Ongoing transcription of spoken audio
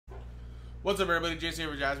What's up, everybody? Jason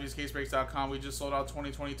here for JaspysCaseBreaks.com. We just sold out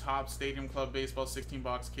 2020 Top Stadium Club Baseball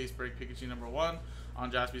 16-box case break Pikachu #1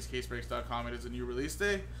 on JaspysCaseBreaks.com. It is a new release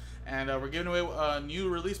day, and we're giving away a new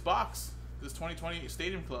release box, this 2020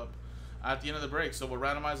 Stadium Club, at the end of the break. So we'll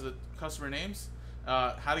randomize the customer names.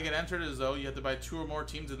 How to get entered is, though, you have to buy 2 or more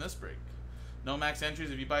teams in this break. No max entries.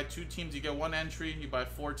 If you buy 2 teams, you get 1 entry. You buy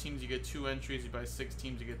 4 teams, you get 2 entries. You buy 6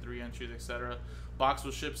 teams, you get 3 entries, etc. Box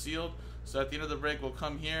will ship sealed. So at the end of the break, we'll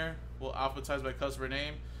come here. We'll alphabetize by customer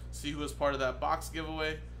name, see who was part of that box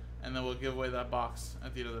giveaway, and then we'll give away that box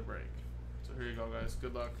at the end of the break. So here you go, guys.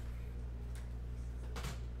 Good luck.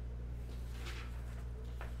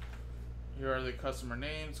 Here are the customer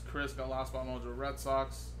names. Chris got Lost Ball Mojo Red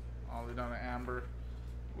Sox. All the way down to Amber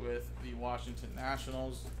with the Washington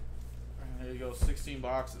Nationals. And there you go, 16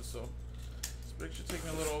 boxes. So this break should take me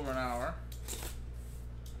a little over an hour.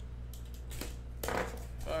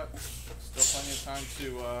 But still plenty of time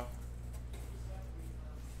to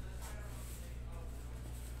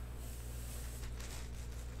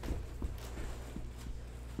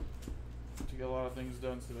get a lot of things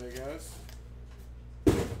done today, guys.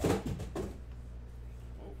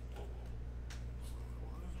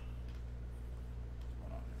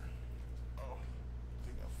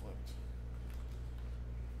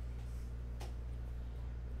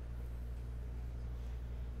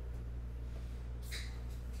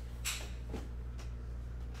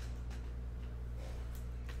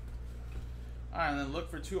 Alright, and then look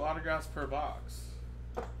for 2 autographs per box.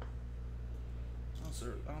 Oh,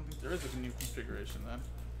 sir, I don't think there is a new configuration then.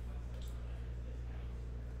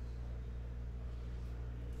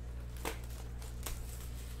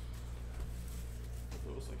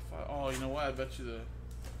 It was like 5. Oh, you know what? I bet you the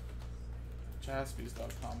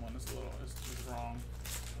Jaspys.com one is is wrong.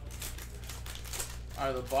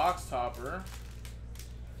 Alright, the box topper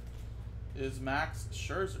is Max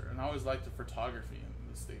Scherzer, and I always like the photography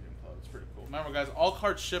in the Stadium Club. It's pretty cool. Remember, guys, all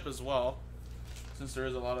cards ship as well, since there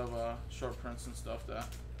is a lot of short prints and stuff that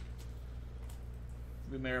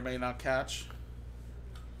we may or may not catch.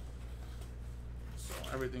 So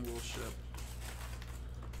everything will ship.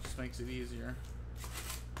 Just makes it easier.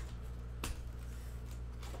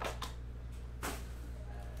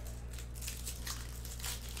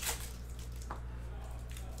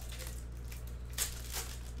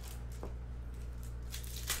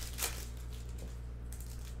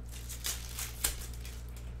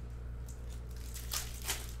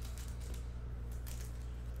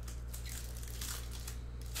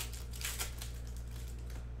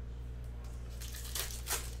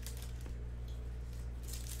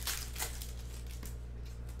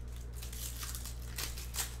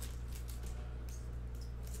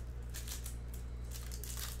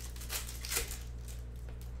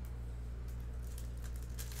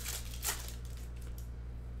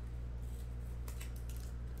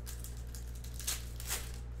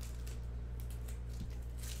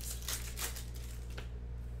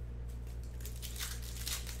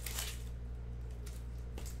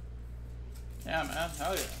 Yeah, man,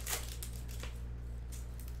 hell yeah.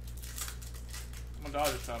 I'm a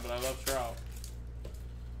Dodgers fan, but I love Trout.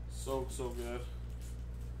 So good.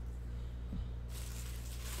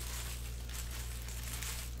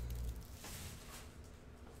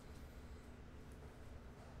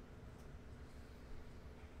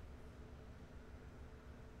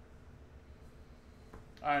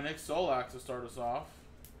 Alright, Nick Solak to start us off.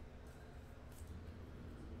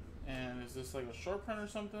 And is this like a short print or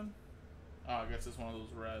something? Oh, I guess it's one of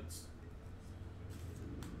those reds.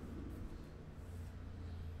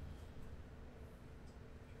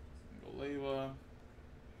 Goleva.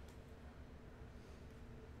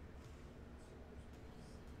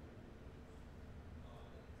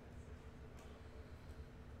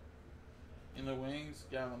 In the wings,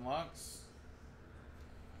 Gavin Lux.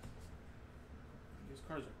 These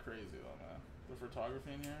cards are crazy though, man. The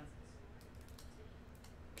photography in here.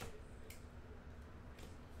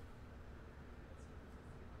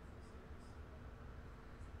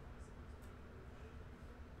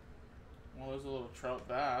 Well, there's a little Trout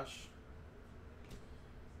bash.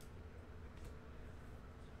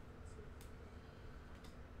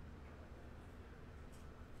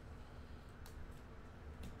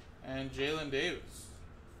 And Jalen Davis.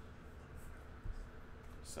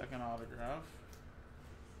 Second autograph.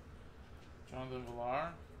 Jonathan Villar.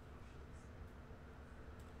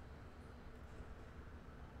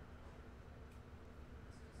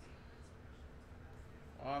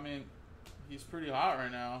 Well, I mean, he's pretty hot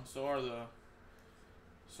right now. So are the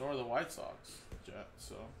White Sox, Jet.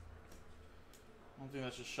 So I don't think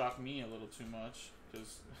that should shock me a little too much,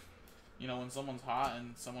 because you know, when someone's hot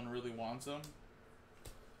and someone really wants them,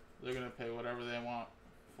 They're gonna pay whatever they want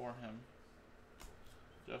for him.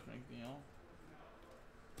 Jeff McNeil.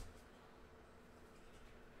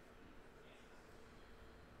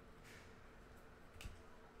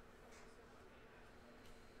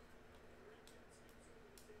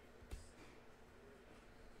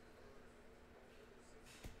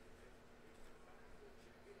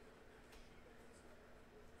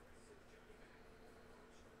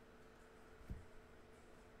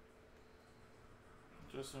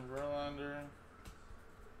 Justin Verlander.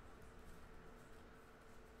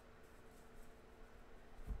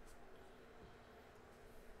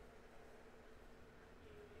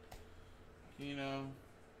 Aquino.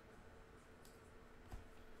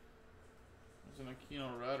 There's an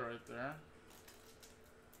Aquino red right there.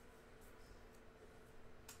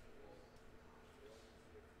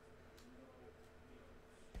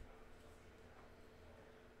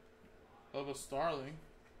 Bubba Starling.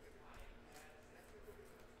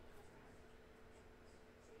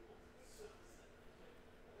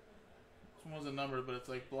 This one wasn't numbered, but it's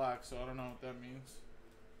like black, so I don't know what that means.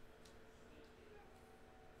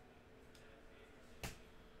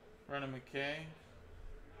 Brennan McKay.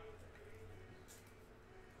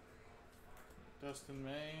 Dustin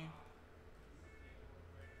May.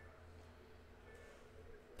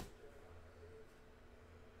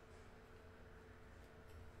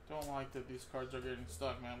 Don't like that these cards are getting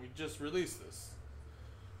stuck, man. We just released this.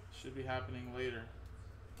 Should be happening later.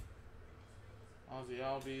 Ozzy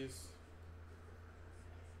Albies.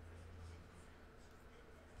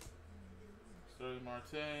 Sterling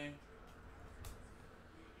Marte.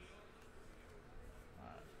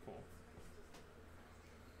 Alright, cool.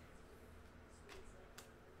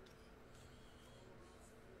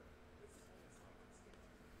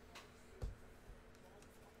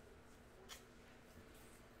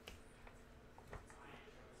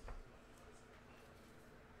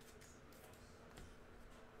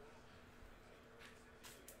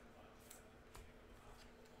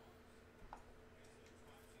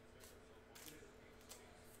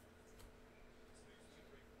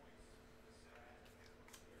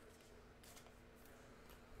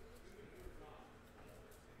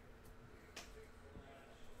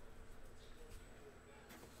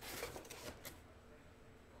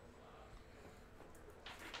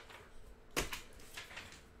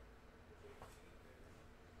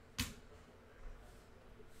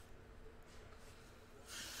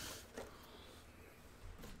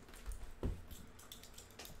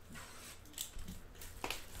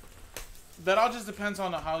 That all just depends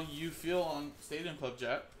on how you feel on Stadium Club,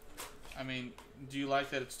 Jet. I mean, do you like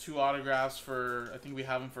that it's 2 autographs for, I think we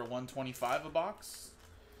have them for $125 a box?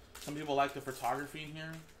 Some people like the photography in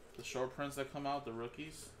here, the short prints that come out, the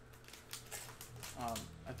rookies.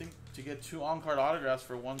 I think to get 2 on-card autographs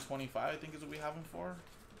for $125, I think is what we have them for.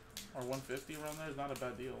 Or $150 around there is not a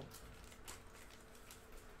bad deal.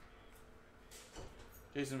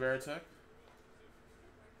 Jason Varitek.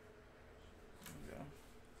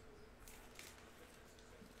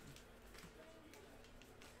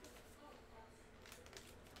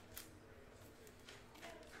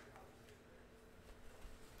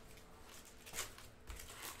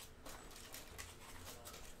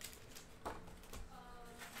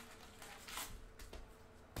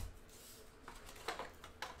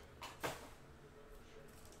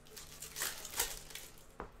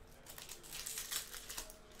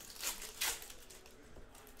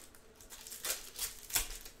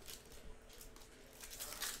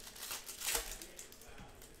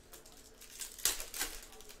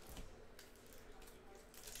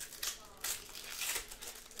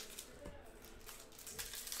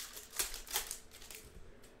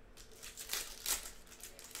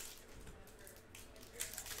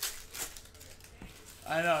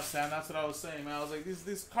 I know, Sam. That's what I was saying, man. I was like,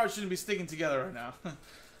 these cards shouldn't be sticking together right now.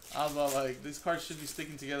 I was all like, these cards should be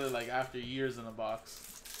sticking together like after years in a box.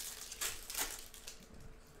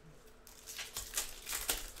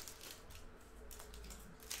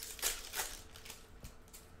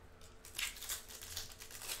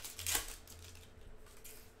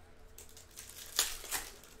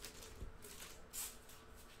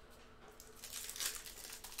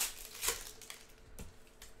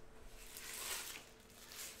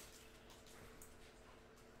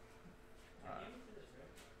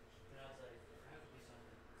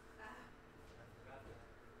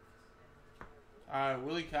 Alright,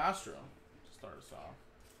 Willie Castro to start us off.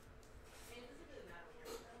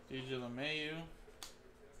 DJ LeMahieu.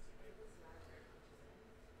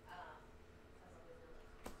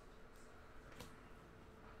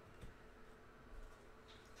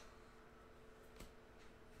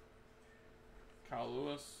 Kyle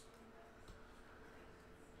Lewis.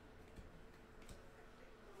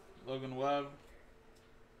 Logan Webb.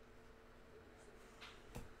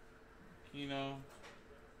 Kino.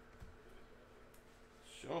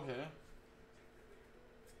 Shohei.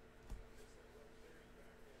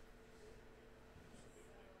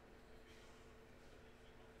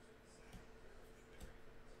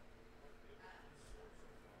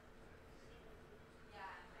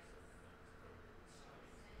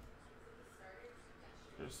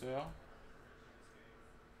 For sale.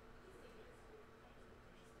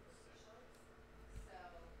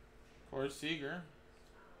 Corey Seager.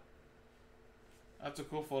 That's a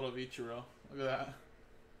cool photo of Ichiro. Look at that.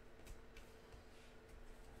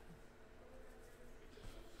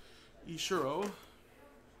 Ichiro.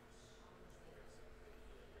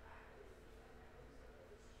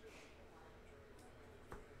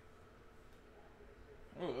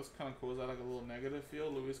 Oh, that's kind of cool. Is that like a little negative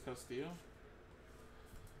feel? Luis Castillo.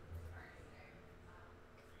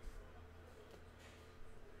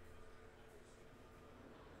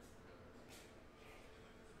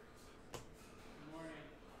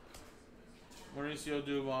 Mauricio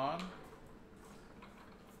Dubon.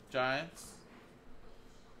 Giants.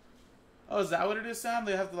 Oh, is that what it is, Sam?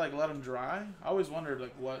 They have to like let them dry? I always wondered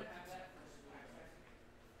like what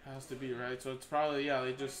has to be, right? So it's probably, yeah,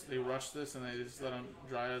 they rushed this and they just let them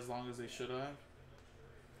dry as long as they should have.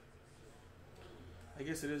 I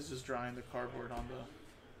guess it is just drying the cardboard on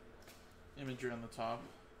the imagery on the top.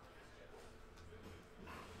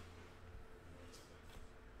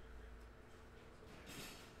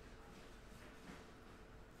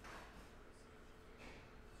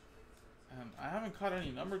 And I haven't caught any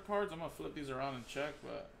numbered cards. I'm going to flip these around and check,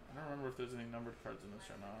 but I don't remember if there's any numbered cards in this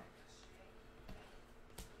or not.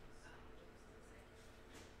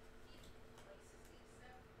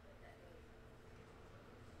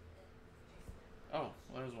 Oh,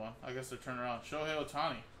 well, there's one. I guess they're turning around. Shohei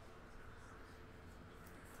Ohtani.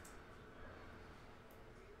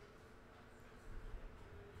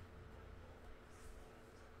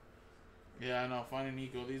 Yeah, I know. Finding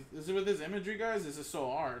Nico. This is with this imagery, guys. This is so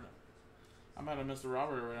hard. I might have missed a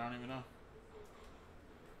Robert already. I don't even know.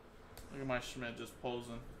 Look at my Schmidt just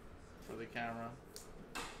posing for the camera.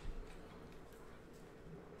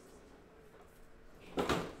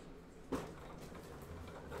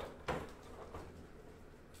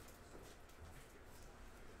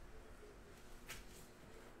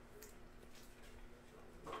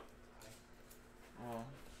 Oh.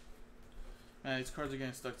 Man, these cards are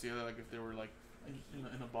getting stuck together like if they were like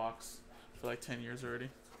in a box for like 10 years already.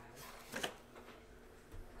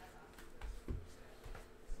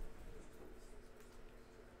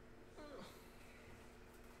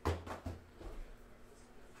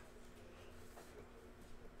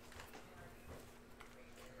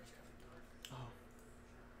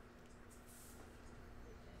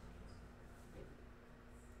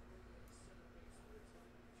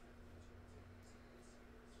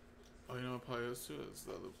 Oh, you know what probably is too is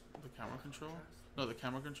the camera control. No, the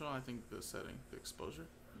camera control. I think the setting, the exposure,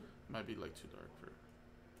 might be like too dark for.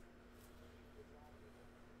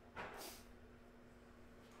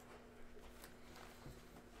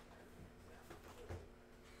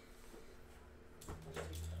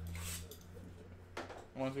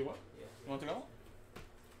 You want to see what? Yeah. You want to go?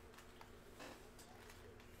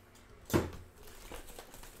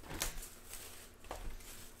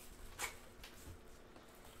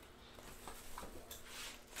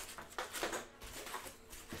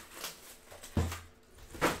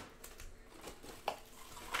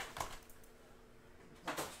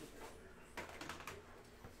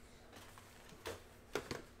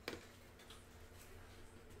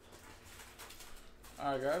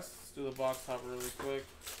 Alright guys, let's do the box top really quick.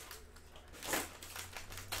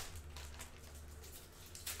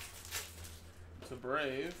 It's a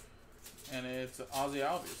Brave, and it's Ozzy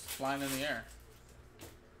Albies, flying in the air.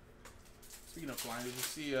 Speaking of flying, did you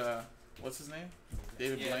see, what's his name?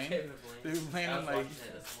 David Blaine? David Blaine and like,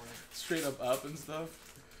 straight up and stuff.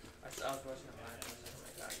 I was watching it live.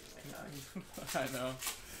 Oh my god, I know.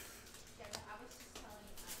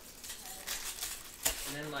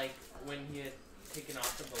 And then like, when he had taken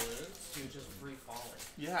off the balloons, he was just free falling.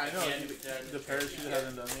 Yeah, I know. The parachute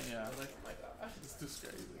hasn't done it. Yeah. I was like, oh my god. It's just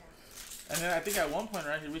crazy. And then I think at one point,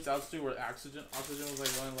 right, he reached altitude where oxygen was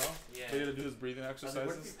like going low. Yeah. So he had to do his breathing exercises.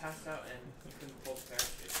 What if he passed out and he couldn't pull the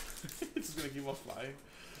parachute? It's just gonna keep on flying.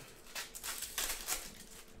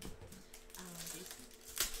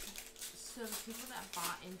 So the people that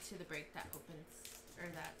bought into the break that opens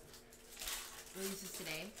or that releases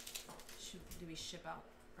today, do we ship out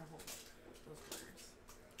or hold those orders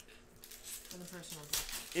for the personal?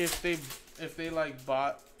 if they like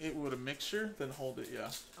bought it with a mixture, then hold it. Yeah.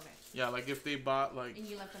 Okay. Yeah, like if they bought like. And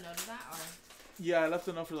you left a note of that, or? Yeah, I left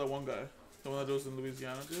a note for that one guy, the one that was in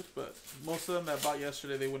Louisiana, dude. But most of them that bought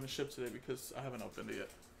yesterday, they wouldn't ship today because I haven't opened it yet.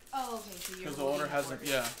 Oh, okay. So you're. Because the owner hasn't. Ordered.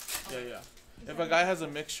 Yeah. Okay. Yeah. If a guy has a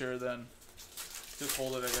mixture, then just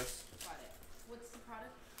hold it, I guess. Got it. What's the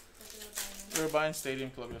product that they were buying? We were buying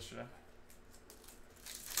Stadium Club yesterday.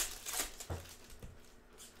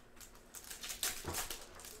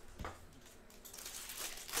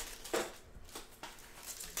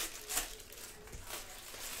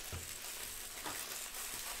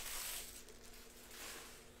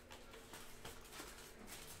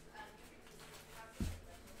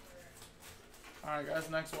 Alright guys,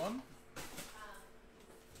 next one.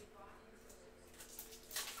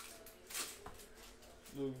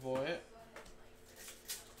 Luke Voigt.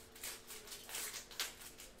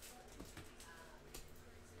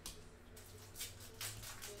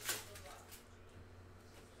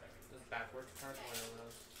 Those backwards cards, what are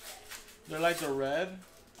those? They're like the red.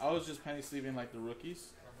 I was just penny sleeving like the rookies.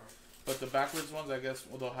 But the backwards ones, I guess,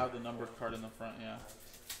 well, they'll have the numbered card in the front, yeah.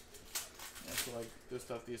 Yeah, so like this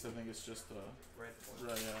stuff, these I think it's just Red foil.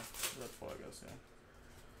 red, yeah, red foil, I guess, yeah.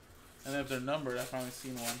 And then if they're numbered, I finally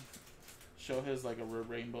seen one. Show his like a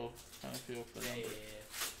rainbow kind of feel if they're numbered.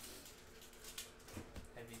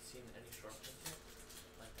 Have you seen any short prints yet?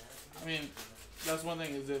 Like that? I mean, that's one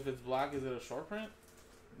thing, is if it's black, is it a short print?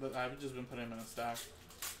 But I've just been putting them in a stack.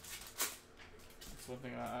 That's one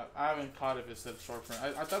thing I haven't caught if it said short print.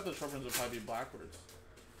 I thought the short prints would probably be backwards.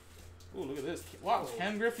 Ooh, look at this. Wow,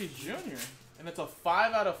 Ken Griffey Jr. And it's a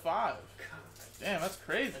 5 out of 5. Damn, that's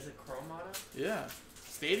crazy. Is it chrome on it? Yeah.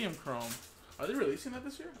 Stadium Chrome. Are they releasing that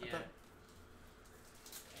this year? Yeah.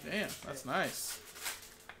 Damn, that's nice.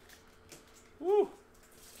 Woo.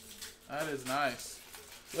 That is nice.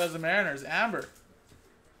 Who has the Mariners? Amber.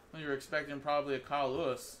 Well, you were expecting probably a Kyle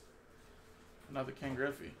Lewis. Not the Ken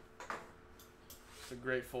Griffey. It's a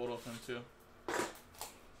great photo of him, too.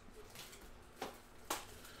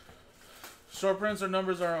 Short prints or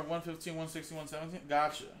numbers are 115, 160, 117.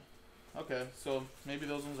 Gotcha. Okay, so maybe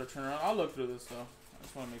those ones are turned around. I'll look through this, though. I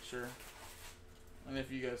just want to make sure. And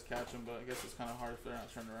if you guys catch them, but I guess it's kind of hard if they're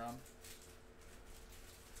not turned around.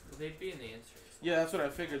 They'd be in the inserts. Yeah, that's what I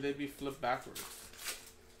figured. They'd be flipped backwards.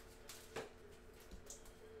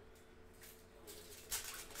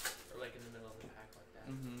 Or like in the middle of the pack like that.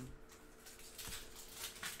 Mm-hmm.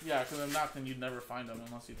 Yeah, because if not, then you'd never find them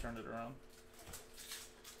unless you turned it around.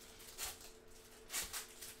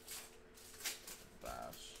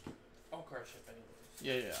 Bash. All card ship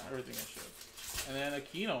anyways. Yeah, everything is shipped. And then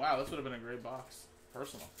Aquino. Wow, this would have been a great box.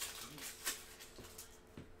 Personal.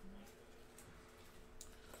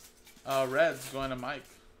 Reds going to Mike.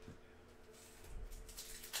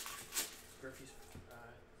 Griffey's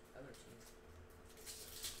other team.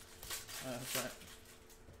 That's right.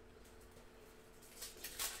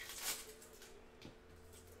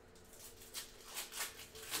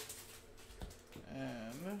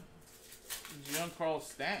 And Giancarlo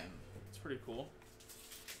Stanton. It's pretty cool.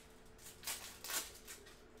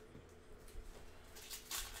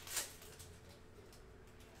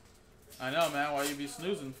 I know, man. Why you be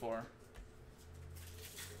snoozing for?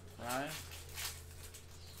 Right?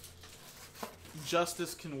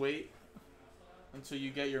 Justice can wait until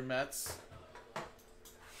you get your Mets.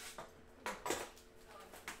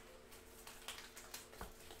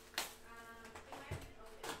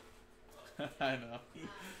 I know.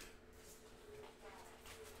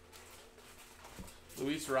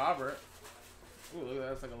 Luis Robert. Ooh, look at that.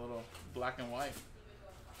 That's like a little black and white.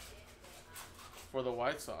 For the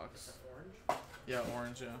White Sox. Orange? Yeah,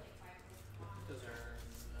 orange, yeah. Those are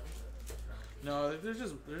No, they're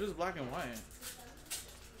just black and white.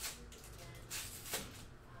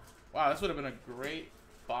 Wow, this would have been a great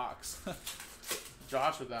box.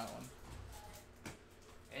 Josh with that one.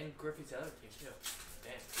 and Griffey's other team too.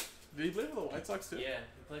 Damn. Did he play for the White Sox too? Yeah,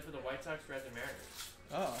 he played for the White Sox, Reds, and Mariners.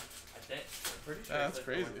 Oh. I think. I'm pretty sure. That's he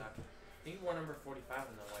played for crazy. the White Sox. I think he wore number 45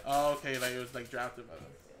 in the White Sox. Oh, okay, like it was like drafted by them.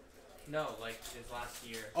 No, like his last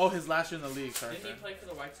year. Oh, his last year in the league. Sorry. Didn't he play for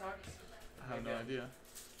the White Sox? I have no idea.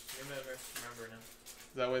 Maybe I remember now.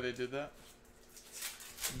 Is that why they did that?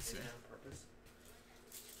 Let's see. Did it on purpose?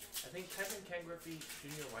 I think type in Ken Griffey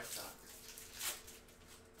Jr. White Sox.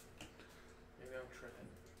 Maybe I'm tripping.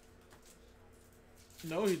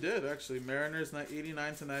 No, he did actually. Mariners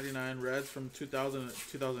 89 to 99, Reds from 2000 to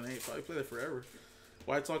 2008. Probably played there forever.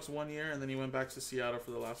 White Sox 1 year, and then he went back to Seattle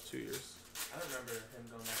for the last 2 years. I don't remember him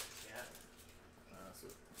going back to Seattle.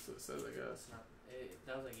 That's what it says, I guess.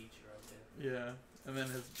 That was like Ichiro, dude. Yeah, and then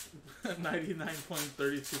his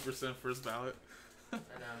 99.32% first ballot. And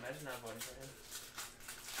imagine not voting for him.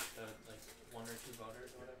 The like 1 or 2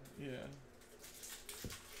 voters or whatever. Yeah.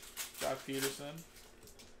 Jock Peterson.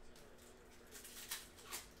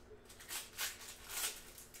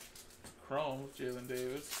 Chrome, Jalen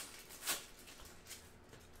Davis.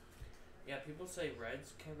 Yeah, people say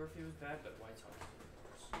Reds Ken Griffey was bad, but White Sox was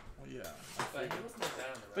worse. Well, yeah. But he wasn't that bad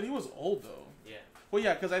on the Reds. But he was old though. Yeah. Well,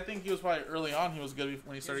 yeah, because I think he was probably early on. He was good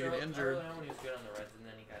when he started getting injured. Early on when he was good on the Reds, and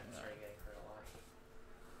then he started getting hurt a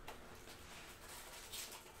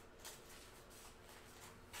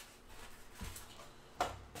lot.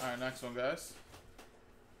 All right, next one, guys.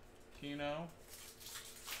 Pino.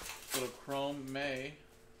 Little Chrome May.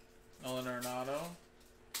 Nolan Arenado.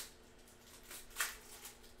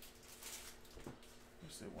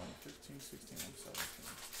 Let's say 115, 16, 117.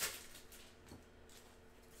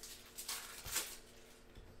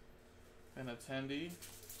 An attendee.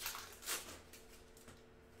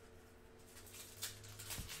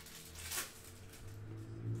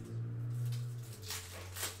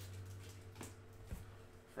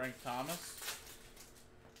 Frank Thomas.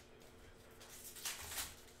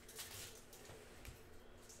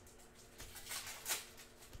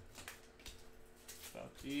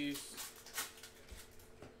 Southeast.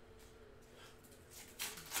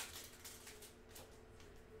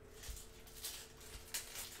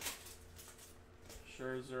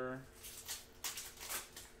 Scherzer.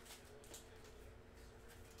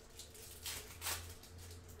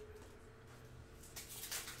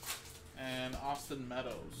 And Austin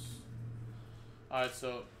Meadows. Alright,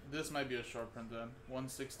 so this might be a short print then.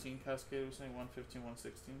 116 Cascade, we're saying 115,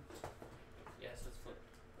 116. Yes, let's flip.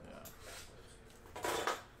 Yeah.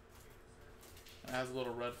 It has a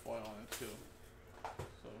little red foil on it too.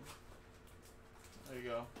 So there you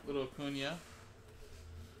go. Little Acuna.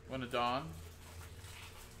 Win a Dawn.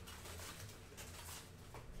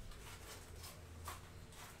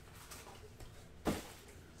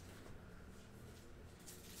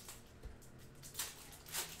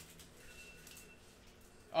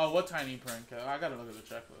 Oh, what tiny print? I gotta look at the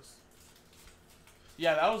checklist.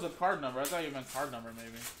 Yeah, that was a card number. I thought you meant card number,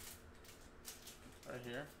 maybe. Right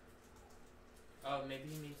here. Oh, maybe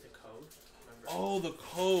he means the code. Remember? Oh, the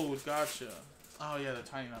code. Gotcha. Oh, yeah, the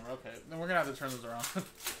tiny number. Okay. Then we're gonna have to turn those around.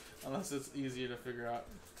 Unless it's easier to figure out.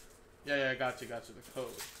 Yeah, gotcha. The code.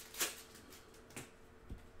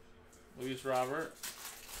 Luis Robert.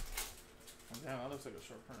 Oh, damn, that looks like a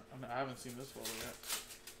short print. I haven't seen this photo yet.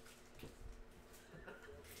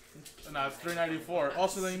 No, it's 394.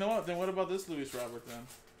 Also, then you know what? Then what about this Luis Robert then?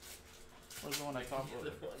 Where's the one I talked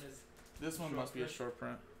about? This one must be a short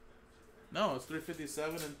print. No, it's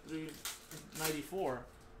 357 and 394.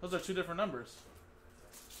 Those are two different numbers.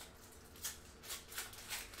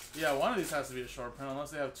 Yeah, one of these has to be a short print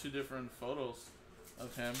unless they have two different photos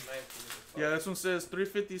of him. Yeah, this one says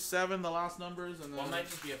 357, the last numbers, and then one might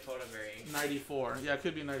just be a photo variation. 94. Yeah, it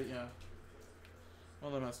could be 90. Yeah.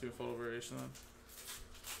 Well, that must be a photo variation then.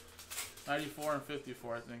 94 and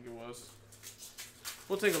 54, I think it was.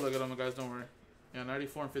 We'll take a look at them, guys. Don't worry. Yeah,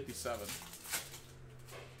 94 and 57.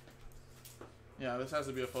 Yeah, this has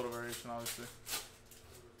to be a photo variation, obviously.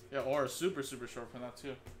 Yeah, or a super short print, that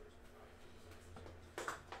too.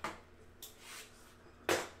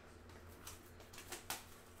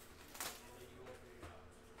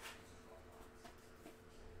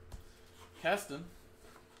 Keston.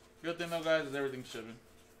 Good thing though, guys, is everything's shipping.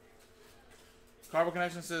 Carbon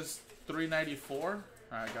Connection says 394.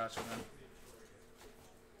 Alright, gotcha, man.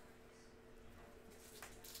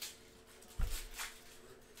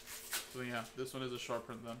 So yeah, this one is a short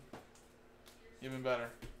print then. Even better.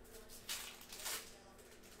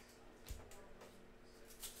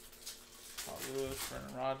 Paul Lewis,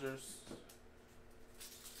 Brendan Rodgers.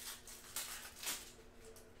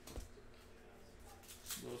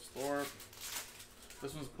 Lewis Thorpe.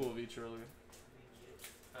 This one's cool, Veach earlier.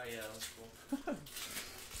 Oh yeah, that was cool.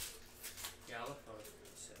 Yeah, I love photos.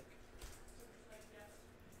 Pretty sick.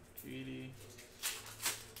 Greedy.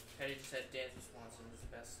 Petty just said Dansby Swanson is the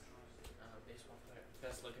best baseball player,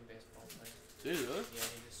 best looking baseball player. Dude, really? Yeah,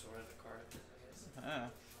 he just sorted a card, I guess. Yeah.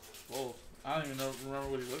 Well, I don't even remember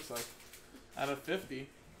what he looks like. Out of 50,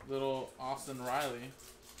 little Austin Riley.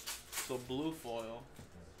 So blue foil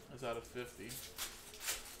is out of 50.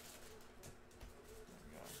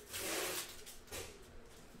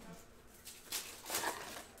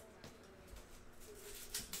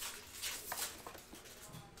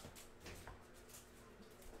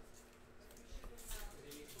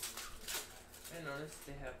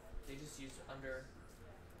 They just use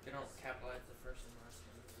they don't capitalize the first and last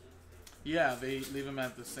name. Yeah, they leave them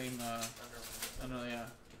at the same, yeah.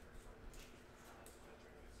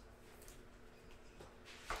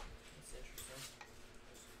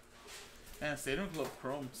 And Stadium Club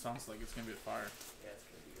Chrome sounds like it's gonna be a fire. Yeah, it's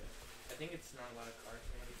gonna be good. I think it's not a lot of cards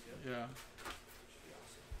maybe too. Yeah. Should be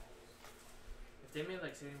awesome. If they made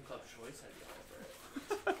like Stadium Club Choice, I'd be all over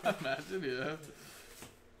it. Imagine, yeah.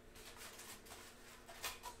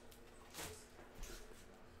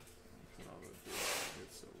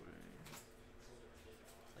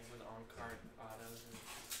 Like with on-card autos and.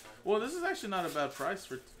 Well, this is actually not a bad price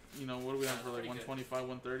for, you know, what do we have Yeah, for like pretty good. 125,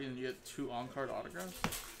 130, and you get 2 on-card autographs.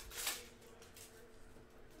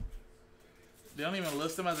 They don't even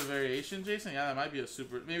list them as a variation, Jason. Yeah, that might be a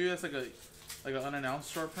super. Maybe that's like an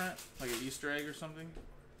unannounced short print, like an Easter egg or something.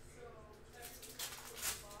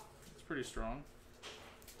 It's pretty strong.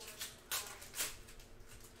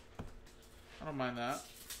 I don't mind that.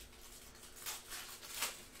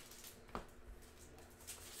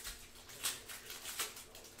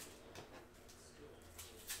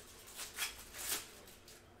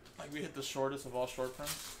 Like we hit the shortest of all short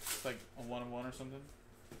prints. It's like a 1-of-1 or something.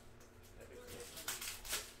 That'd be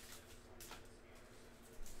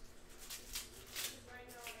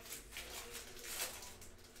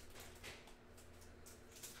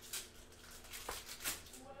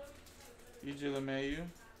cool. EJ LeMayu.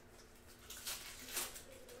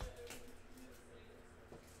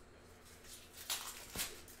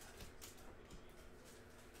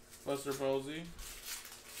 Buster Posey.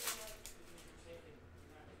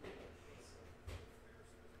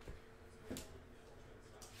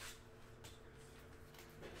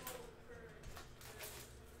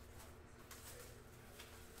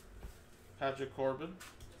 Patrick Corbin.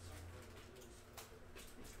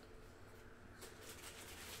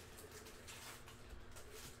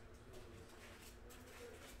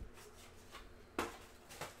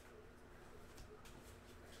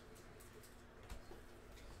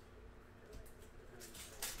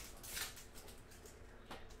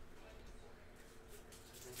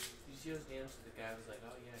 You see those DMs with the guy was like,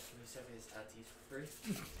 oh yeah, can you send me this Tatis for free?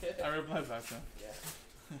 I replied back to him. Yeah.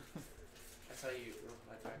 I saw you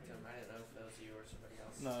replied back to him. I didn't know if that was you or somebody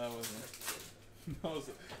else. No, that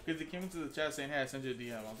wasn't. Because he came into the chat saying, "Hey, I sent you a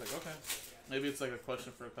DM." I was like, "Okay, maybe it's like a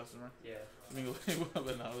question for a customer." Yeah. I mean,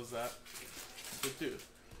 but no, it was that. But dude,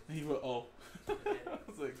 and he went, "Oh," I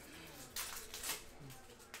was like,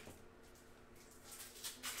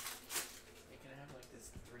 Hey, can I have like this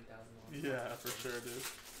 $3,000? "Yeah, for sure, dude."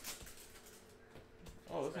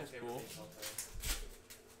 Oh, this one's cool.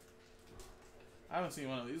 I haven't seen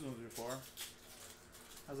one of these ones before.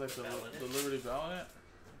 Has like the Liberty Bell in it.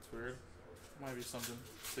 It's weird. Might be something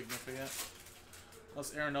significant.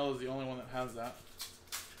 Unless Aaron is the only one that has that.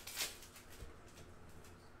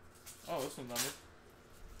 Oh, this one's numbered.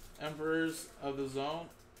 Emperors of the Zone.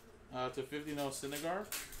 To 50 no Syndergaard.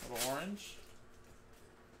 Little orange.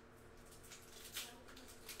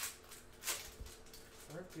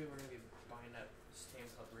 I wonder if people are going to be buying up Stadium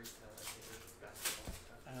Club retail like they did with basketball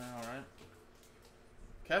stuff. I know, right?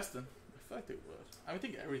 Keston. I feel like they would. I would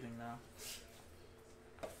think everything now.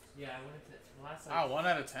 Yeah, I went into the last Ah, 1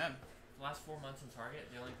 out of 10. the last 4 months in Target.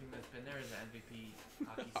 The only thing that's been there is the MVP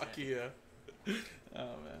hockey set. Hockey, yeah.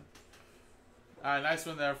 Oh, man. Alright, nice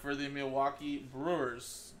one there for the Milwaukee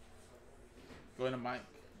Brewers. Going to Mike.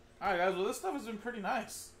 Alright, guys. Well, this stuff has been pretty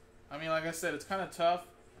nice. I mean, like I said, it's kind of tough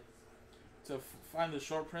to find the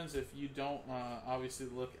short prints if you don't obviously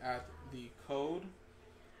look at the code.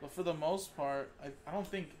 But for the most part, I don't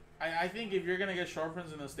think... I think if you're going to get short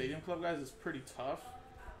prints in the Stadium Club, guys, it's pretty tough.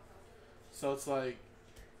 So it's like...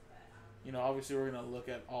 You know, obviously we're going to look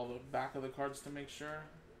at all the back of the cards to make sure.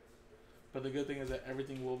 But the good thing is that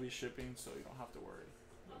everything will be shipping, so you don't have to worry.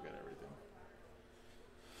 You'll get everything.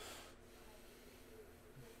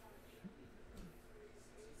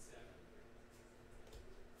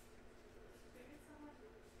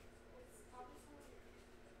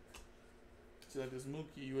 See, like this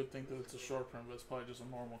Mookie, you would think that it's a short print, but it's probably just a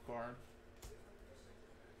normal card.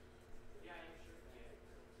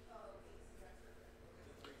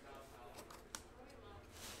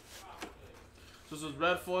 So this is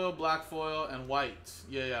red foil, black foil, and white.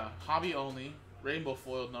 Yeah. Hobby only. Rainbow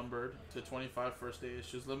foil numbered to 25 first day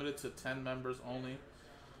issues. Limited to 10 members only.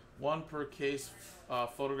 1 per case.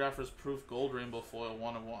 Photographer's proof gold rainbow foil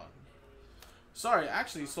 1-of-1. Sorry,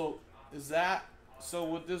 actually, so is that... So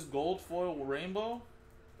with this gold foil rainbow,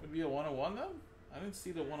 would be a 1-of-1 then? I didn't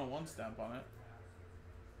see the 1-of-1 stamp on it.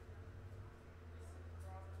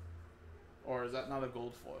 Or is that not a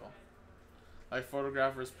gold foil? Like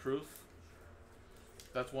photographer's proof.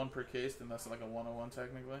 That's 1 per case, then that's like a 1-of-1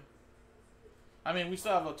 technically. I mean, we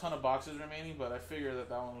still have a ton of boxes remaining, but I figure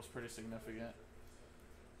that one was pretty significant.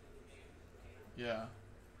 Yeah.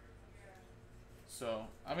 So,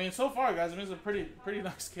 I mean, so far, guys, I mean, it's a pretty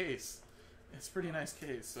nice case. It's a pretty nice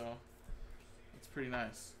case, so it's pretty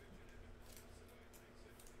nice.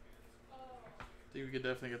 I think we could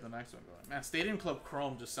definitely get the next one going. Man, Stadium Club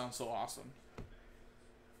Chrome just sounds so awesome.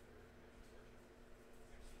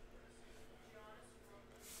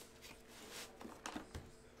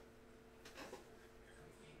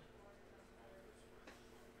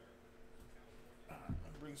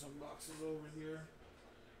 Bring some boxes over here.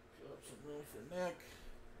 Fill up some room for Nick.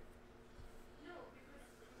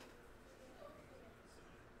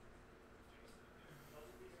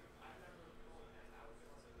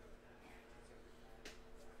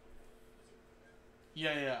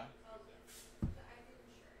 Yeah.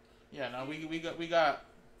 Yeah, no, we've been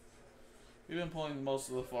pulling most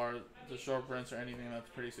of the short prints or anything that's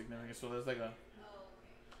pretty significant. So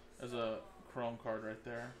there's a chrome card right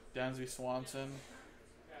there. Dansby Swanson.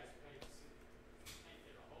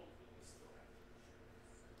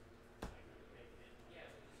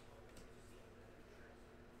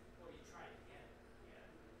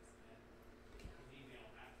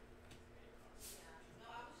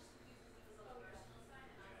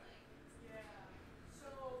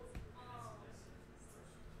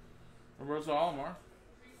 Roberto Alomar.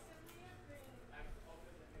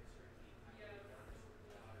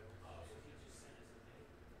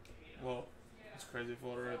 Whoa, that's a crazy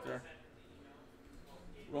photo right there.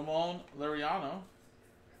 Ramon Lariano.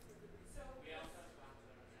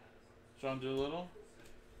 John Doolittle.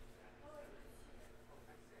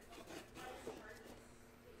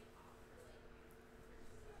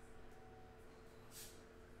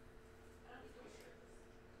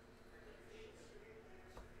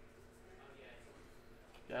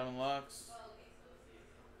 Gavin Lux.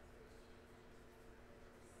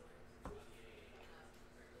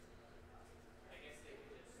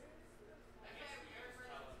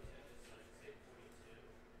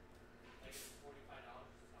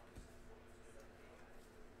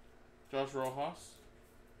 Josh Rojas.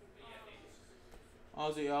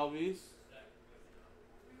 Ozzy Albies.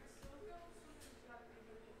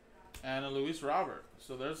 And a Luis Robert.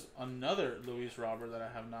 So there's another Luis Robert that I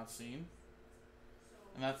have not seen.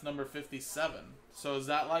 And that's number 57. So is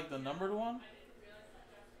that like the numbered one?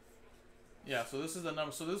 Yeah, so this is the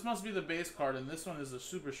number. So this must be the base card, and this one is a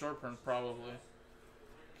super short print probably.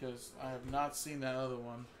 Because I have not seen that other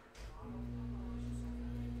one.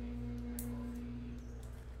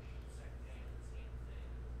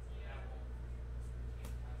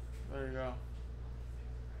 There you go.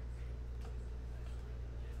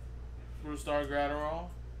 Bruce Star Gratterall.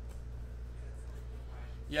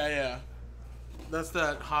 Yeah. That's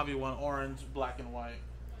that hobby one, orange, black, and white.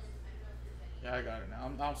 Yeah, I got it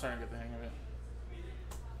now. I'm starting to get the hang of it.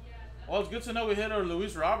 Well, it's good to know we hit our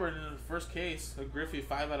Luis Robert in the first case. A Griffey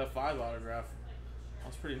 5/5 autograph.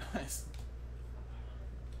 That's pretty nice.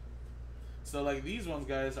 So, like, these ones,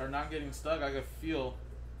 guys, are not getting stuck. I can feel,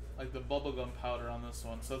 like, the bubblegum powder on this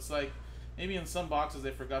one. So, it's like, maybe in some boxes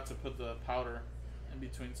they forgot to put the powder in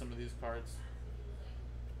between some of these cards.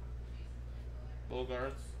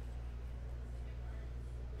 Bogarts.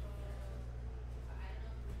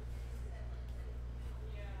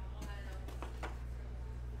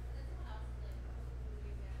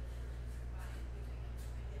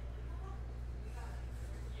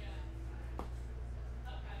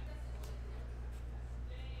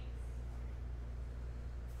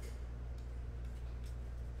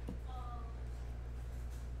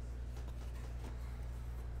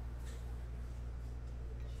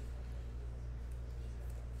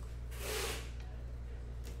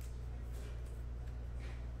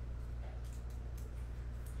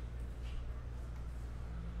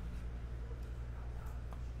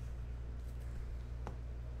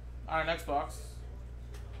 Alright, next box.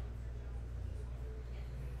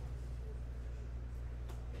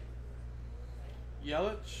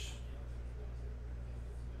 Yelich.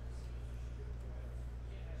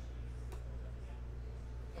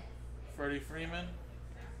 Freddie Freeman.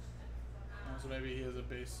 Oh, so maybe he has a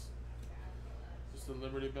base. Just the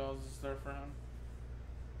Liberty Bells is there for him.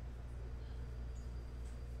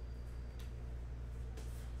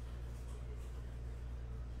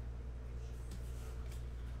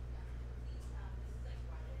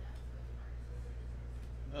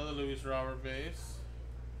 Another Luis Robert base.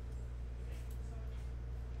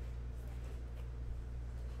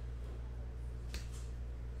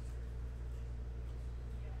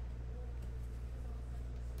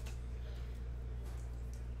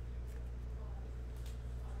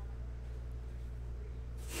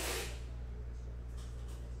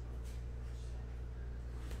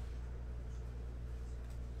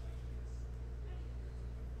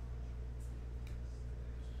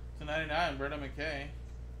 To 99, Brendan McKay.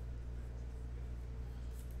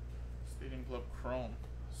 Stadium Club Chrome.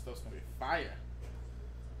 Stuff's gonna be fire.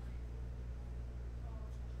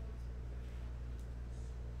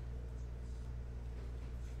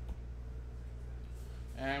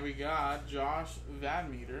 And we got Josh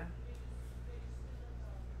Vadmeter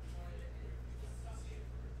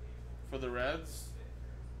for the Reds.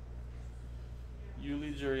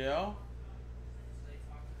 Yuli Gurriel.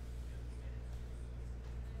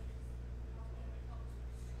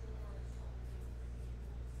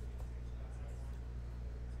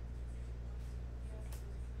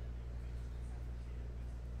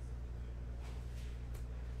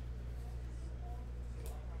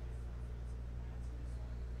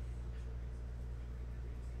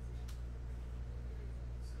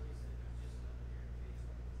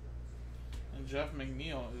 And Jeff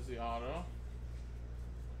McNeil is the auto.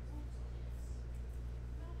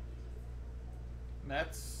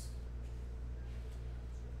 Mets.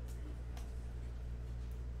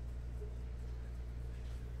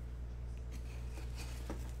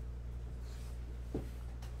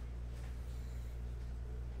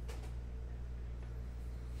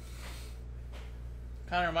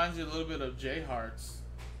 Kind of reminds you a little bit of J Hart's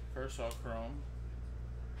Kershaw Chrome.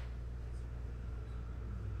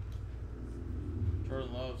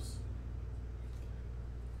 Jordan Loves.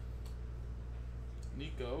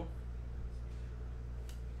 Nico.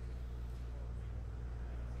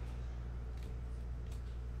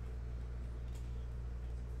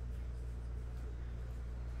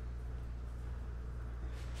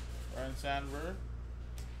 Ryan Sandberg.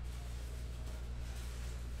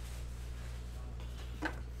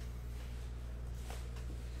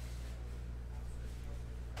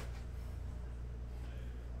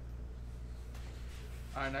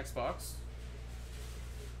 Alright, next box.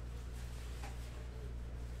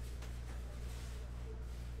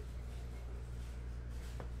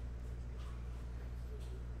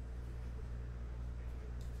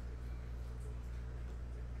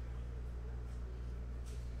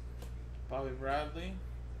 Bobby Bradley.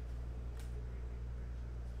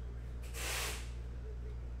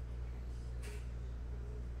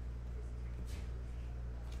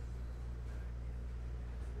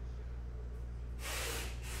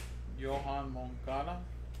 Johan Moncada.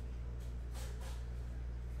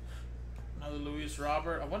 Another Luis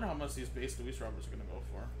Robert. I wonder how much these base Luis Roberts are going to go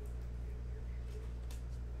for.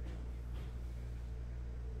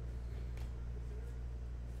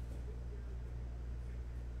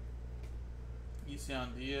 Isan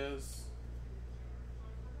Diaz.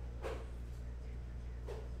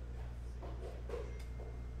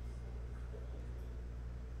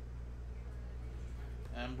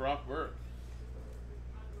 And Brock Burke.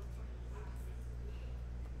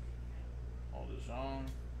 Aldejon.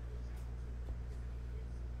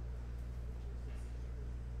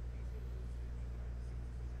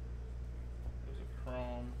 There's a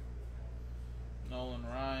Chrome. Nolan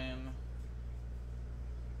Ryan.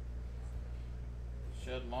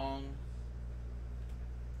 Shed Long.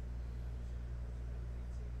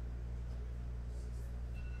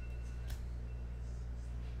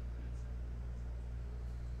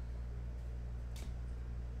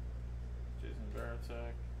 Jason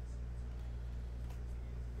Varitek.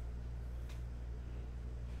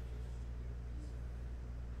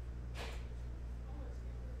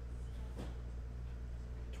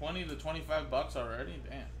 $20 to $25 already?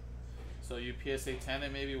 Damn. So you PSA 10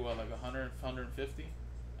 and maybe what, like 100, 150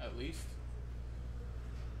 at least?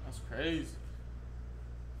 That's crazy.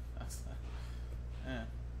 That's man.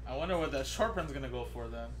 I wonder what that short print's gonna go for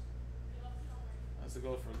then. Has to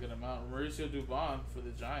go for a good amount. Mauricio Dubon for the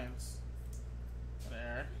Giants.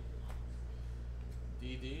 There.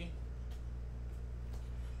 DD.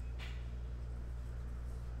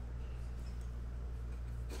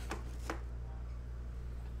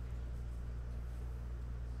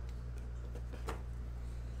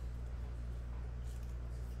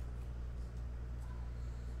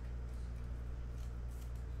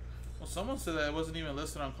 Well, someone said that it wasn't even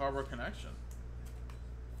listed on Cardboard Connection.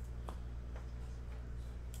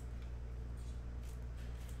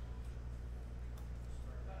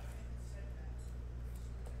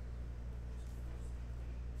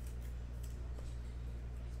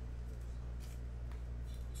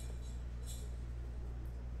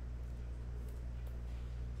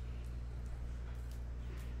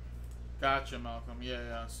 Gotcha, Malcolm.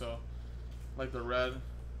 Yeah. So, like the red,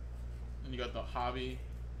 and you got the hobby,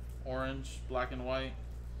 orange, black and white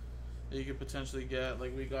that you could potentially get,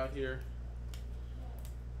 like we got here.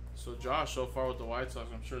 So Josh, so far with the White Sox,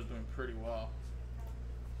 I'm sure is doing pretty well.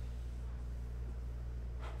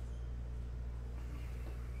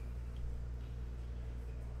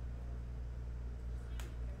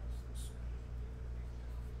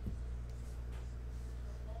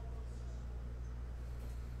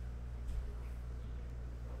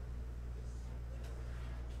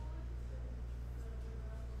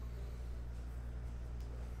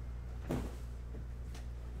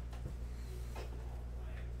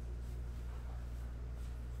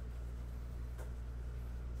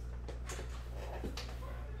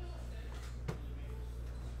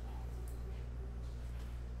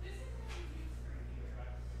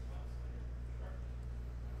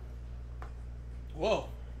 Whoa.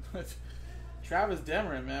 Travis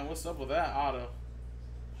Demerin, man. What's up with that auto?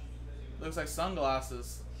 Looks like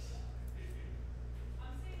sunglasses.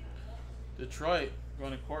 Detroit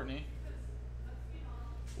going to Courtney.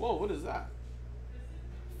 Whoa, what is that?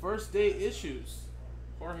 First day issues.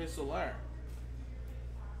 Jorge Soler.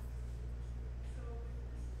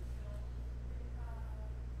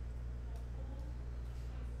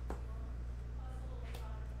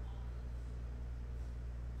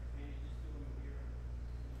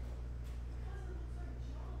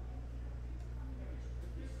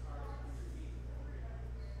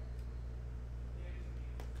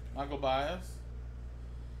 Michael Bias.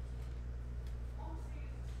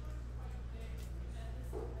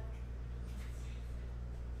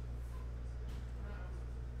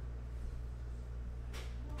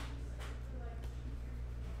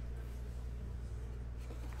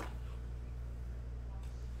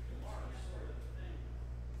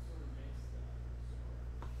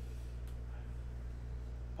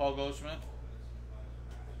 Paul Goldschmidt.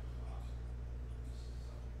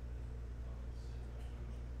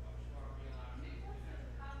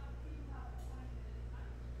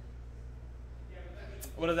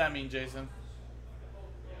 What does that mean, Jason?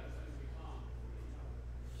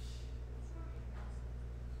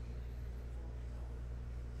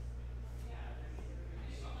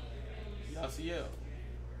 Yasiel.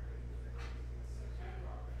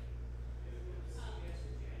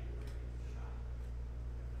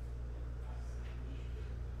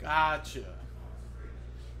 Gotcha.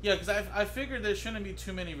 Yeah, because I figured there shouldn't be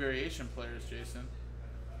too many variation players, Jason.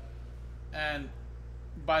 And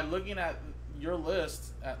by looking at your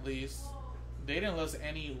list, at least, they didn't list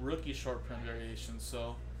any rookie short print variations.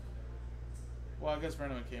 So, well, I guess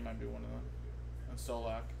Brandon McKay might be one of them, and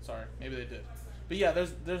Solak. Sorry, maybe they did. But yeah,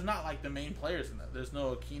 there's not like the main players in that. There's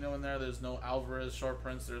no Aquino in there. There's no Alvarez short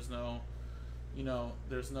prints. There's no,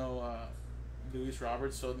 there's no Luis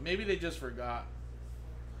Roberts. So maybe they just forgot.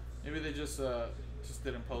 Maybe they just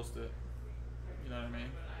didn't post it. You know what I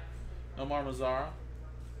mean? Omar Mazzara.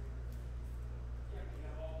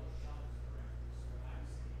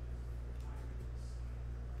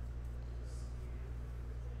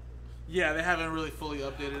 Yeah, they haven't really fully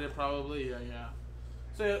updated it, probably. Yeah.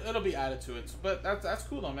 So it'll be added to it. But that's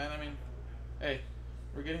cool, though, man. I mean, hey,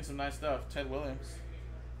 we're getting some nice stuff. Ted Williams.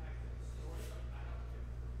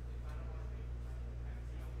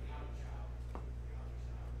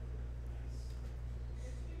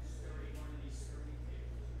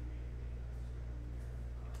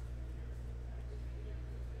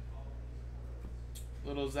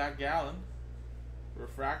 Little Zach Gallen.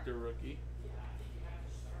 Refractor rookie.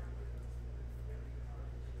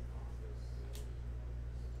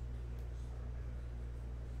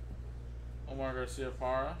 Omar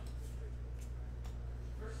Garcia-Parra.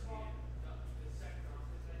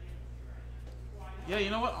 Yeah, you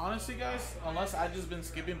know what? Honestly, guys, unless I've just been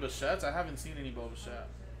skipping Bichette's, I haven't seen any Bo Bichette.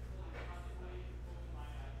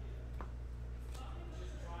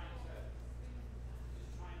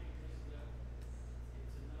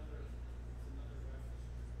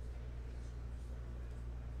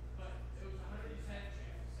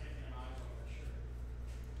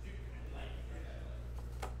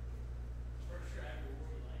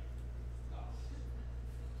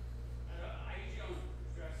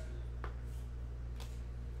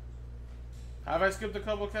 Have I skipped a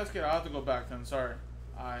couple cascade? I'll have to go back then. Sorry,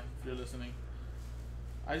 if you're listening.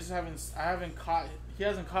 I haven't caught. He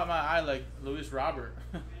hasn't caught my eye like Luis Robert.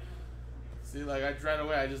 See, like right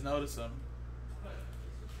away, I just noticed him.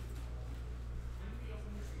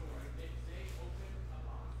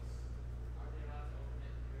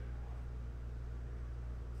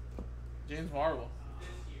 James Marvel.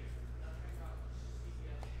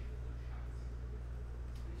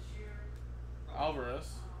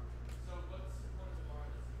 Alvarez.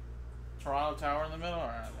 Toronto Tower in the middle?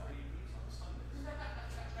 Alright.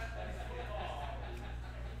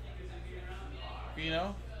 You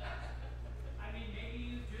know? I mean, maybe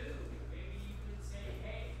you do. Maybe you can say,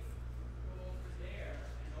 hey, go over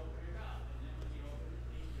there and open it up. And then when you open it,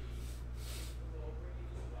 you go over it,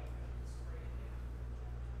 you go like that and spray it down.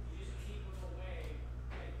 You just keep them away.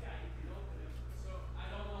 Yeah, you can open it. So I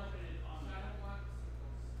don't want it on there. I don't want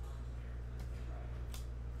signals on there.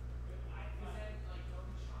 Right. But I said, like,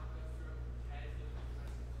 don't Sean go through Ted with my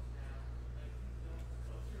signals now. Like, don't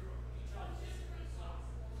go through each other. Just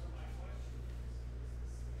responsible. So my question is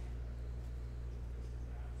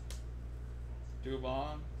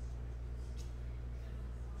Dubon.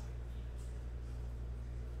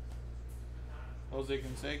 Jose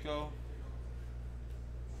Canseco.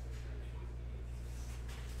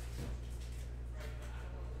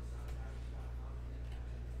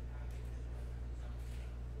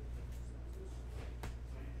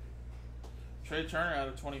 Trey Turner out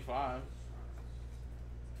of 25.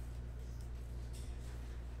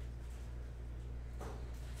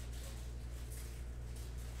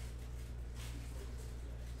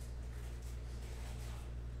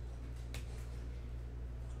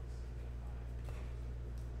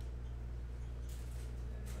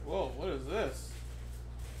 Whoa, what is this?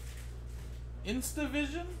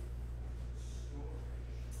 Instavision?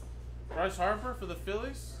 Bryce Harper for the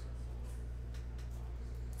Phillies?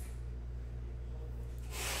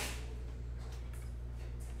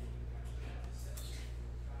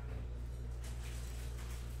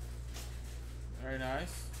 Very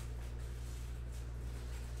nice.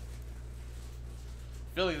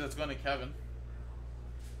 Phillies, that's going to Kevin.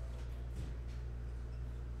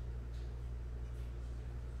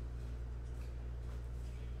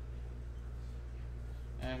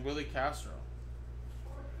 And Willie Castro.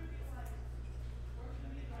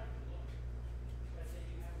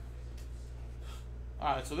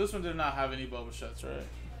 Alright, so this one did not have any Boba Fett's, right? At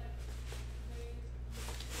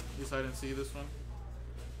least I didn't see this one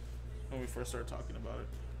when we first started talking about it.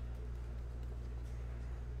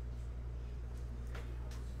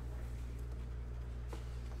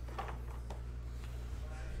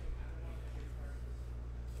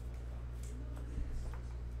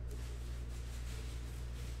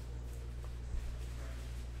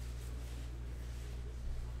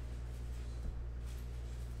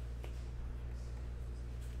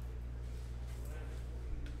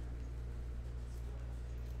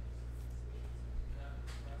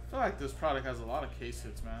 I feel like this product has a lot of case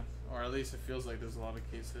hits, man. Or at least it feels like there's a lot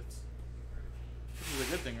of case hits. This is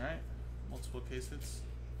a good thing, right? Multiple case hits.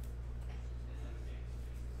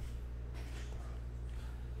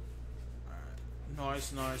 Alright.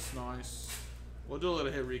 Nice, nice, nice. We'll do a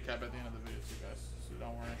little hit recap at the end of the video too, guys. So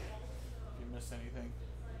don't worry if you missed anything.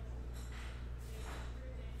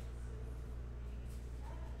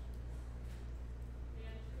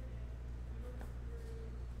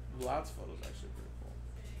 Vlad's photo is actually pretty cool.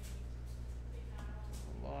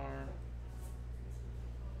 Alarm.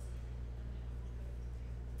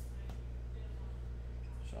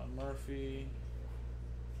 Sean Murphy.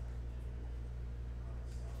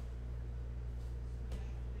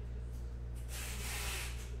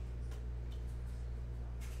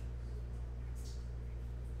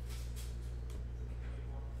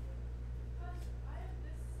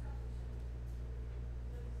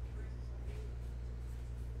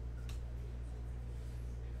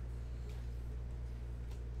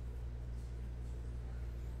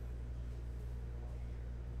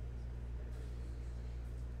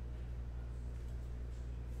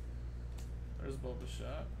 There's Boba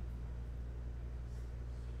Fett.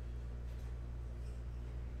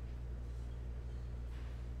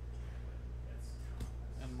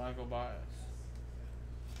 And Michael Bias.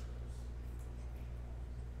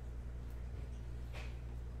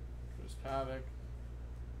 Chris Paddock.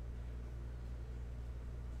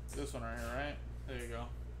 This one right here, right? There you go.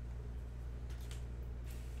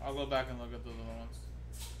 I'll go back and look at the other ones.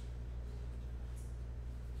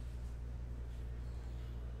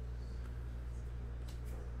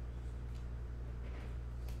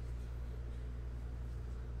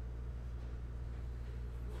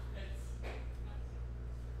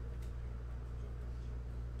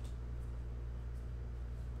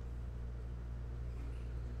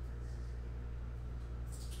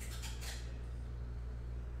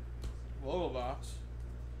 Logo box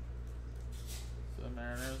for the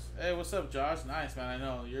Mariners. Hey, what's up, Josh? Nice, man. I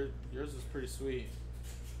know yours is pretty sweet.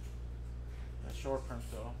 That short print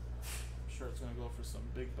though, I'm sure it's gonna go for some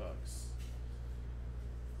big bucks.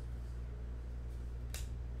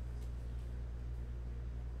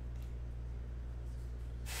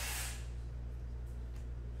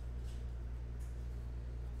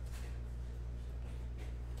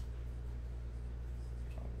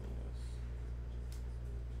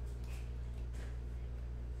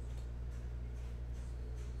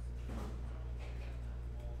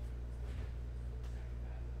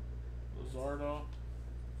 Luzardo.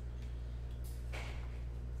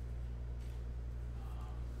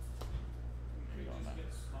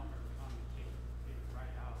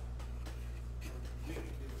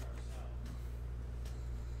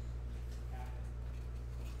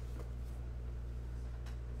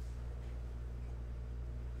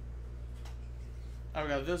 I've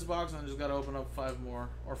got this box and I just gotta open up 5 more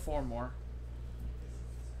or 4 more.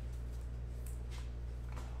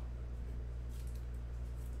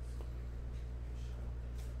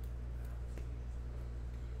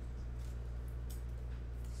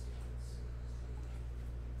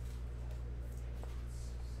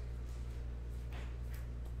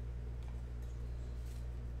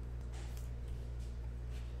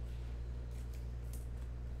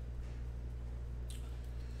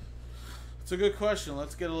 It's a good question.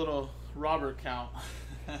 Let's get a little Robert count.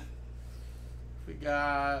 We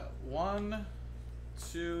got 1,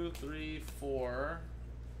 2, 3, 4.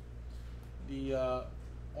 The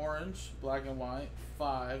orange, black and white,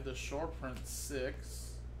 5. The short print,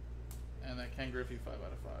 6. And that Ken Griffey, 5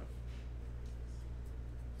 out of 5.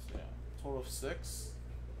 So yeah, total of 6.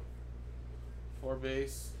 4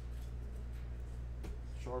 base,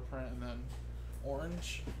 short print, and then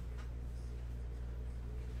orange.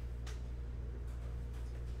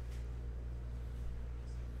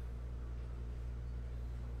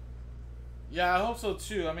 Yeah, I hope so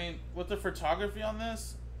too. I mean, with the photography on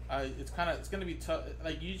this, it's gonna be tough.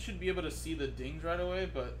 Like, you should be able to see the dings right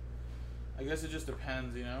away, but I guess it just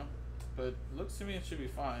depends, you know. But looks to me it should be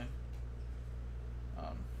fine.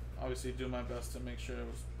 Obviously, do my best to make sure it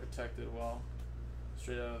was protected well,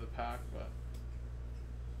 straight out of the pack. But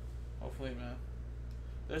hopefully, man.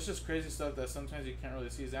 There's just crazy stuff that sometimes you can't really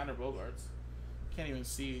see. Xander Bogaerts, can't even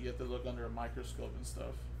see. You have to look under a microscope and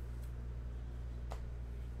stuff.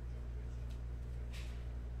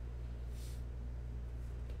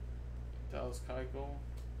 Dallas Keuchel.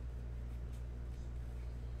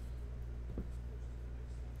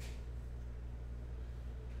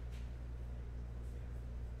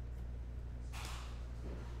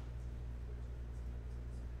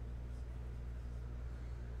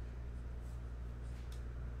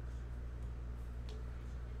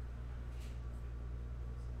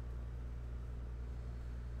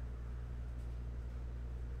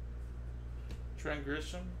 Trent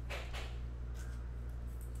Grisham.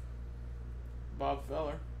 Bob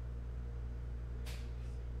Feller.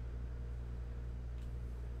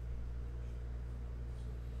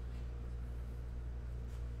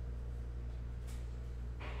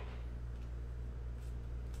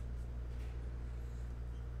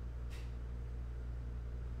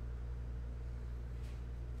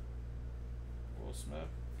 Will Smith.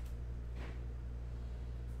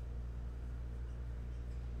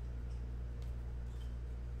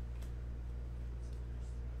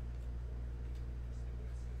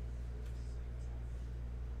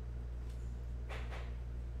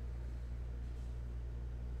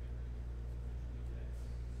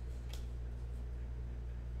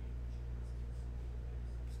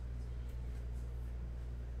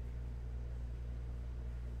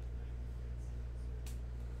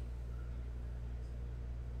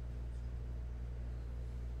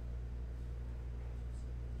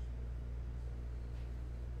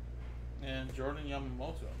 And Jordan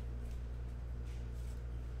Yamamoto,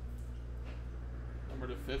 number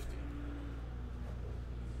to 50.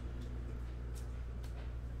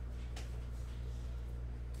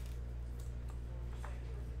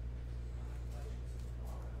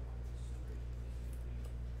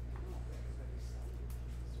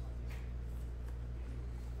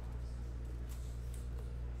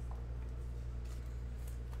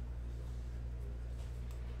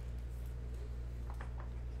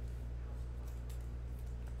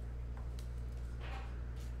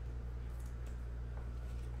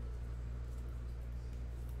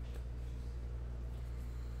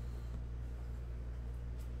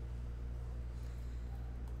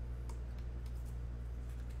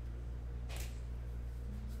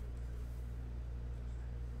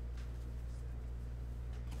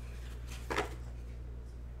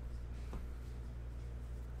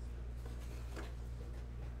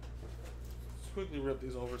 Quickly rip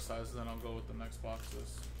these oversized, then I'll go with the next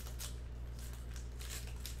boxes.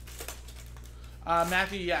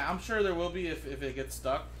 Matthew, yeah, I'm sure there will be if it gets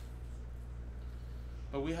stuck.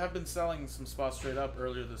 But we have been selling some spots straight up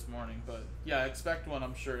earlier this morning. But yeah, expect one,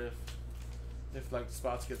 I'm sure, if like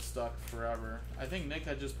spots get stuck forever. I think Nick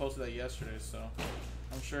had just posted that yesterday, so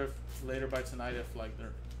I'm sure if later by tonight, if like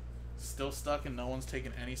they're still stuck and no one's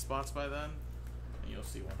taken any spots by then you'll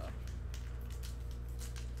see one up.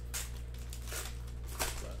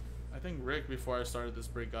 I think Rick, before I started this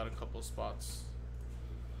break, got a couple of spots.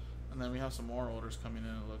 And then we have some more orders coming in,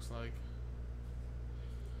 it looks like.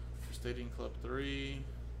 For Stadium Club 3.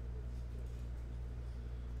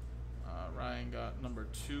 Ryan got number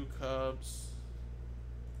 2 Cubs.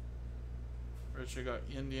 Richard got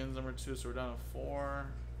Indians number 2, so we're down to 4.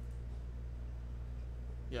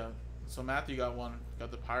 Yeah, so Matthew got one. Got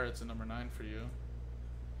the Pirates at number 9 for you.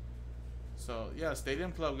 So yeah,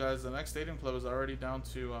 Stadium Club, guys. The next Stadium Club is already down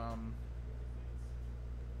to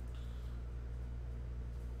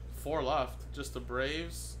 4 left. Just the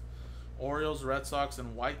Braves, Orioles, Red Sox,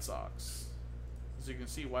 and White Sox. As you can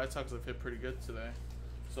see, White Sox have hit pretty good today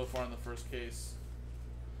so far in the first case.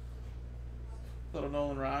 Little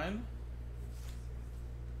Nolan Ryan.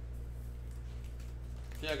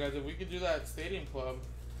 Yeah, guys, if we could do that Stadium Club,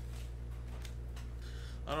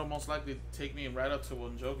 That'll most likely take me right up to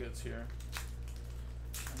when Joe gets here.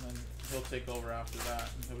 And then he'll take over after that,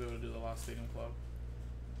 and he'll be able to do the last Stadium Club.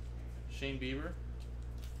 Shane Bieber.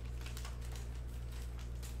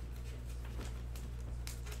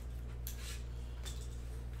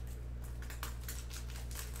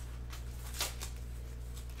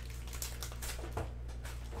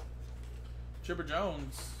 Chipper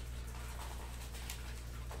Jones.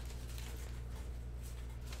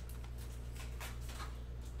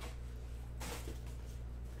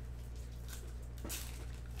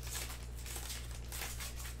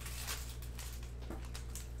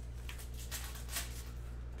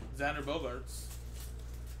 Xander Bogaerts.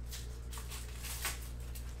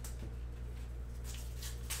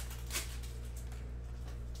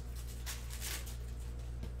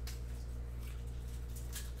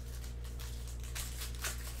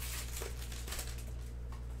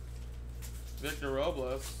 Victor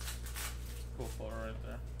Robles. Cool photo right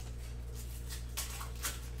there.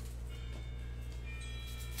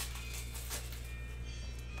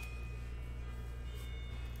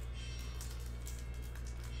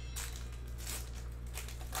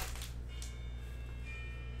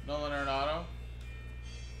 Nolan Arenado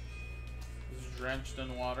is drenched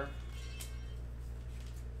in water.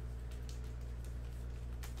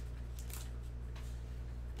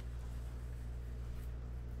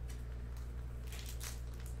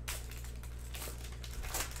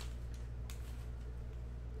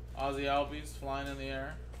 Ozzy Albies flying in the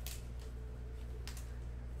air.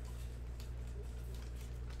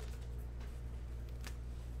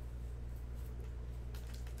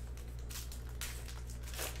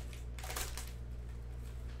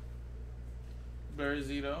 Barry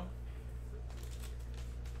Zito.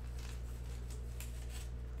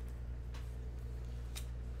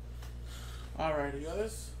 Alrighty,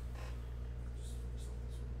 guys.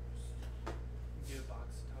 Do a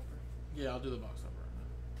box topper. Yeah, I'll do the box number.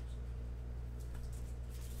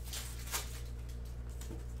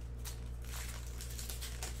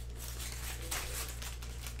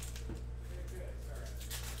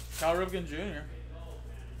 Cal Ripken Jr.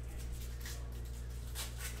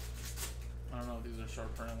 I don't know if these are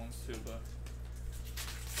short printed ones too, but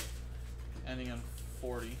ending in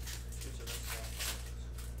 40. Choose a restaurant.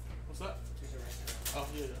 What's that? Choose a restaurant. Oh,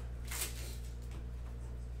 yeah.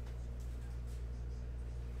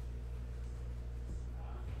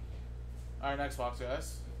 Alright, next box,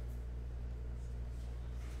 guys.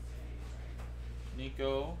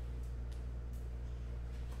 Nico.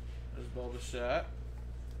 There's Bo Bichette.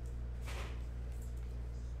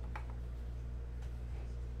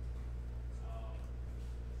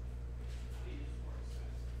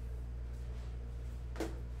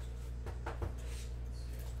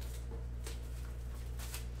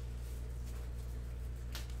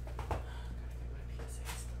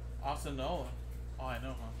 Austin Nolan. Oh, I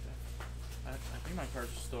know, huh? I think my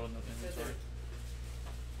cards are still in the inventory.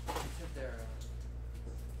 He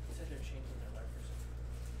said they're changing their life or something.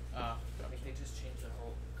 Gotcha. Like they just changed their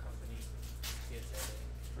whole company PSA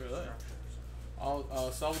Really? structure or something.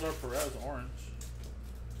 All Salvador Perez orange.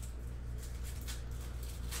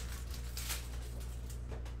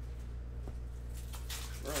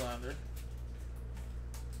 Verlander.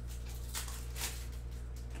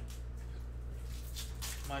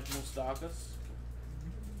 Mike Moustakas.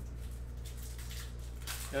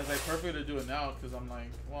 Yeah, it's like perfect to do it now because I'm like,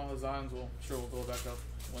 well, his odds will go back up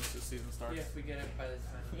once the season starts. Yeah, if we get it by the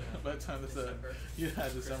time. By the time this December.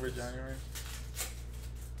 December, Christmas. January.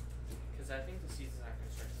 Because I think the season's not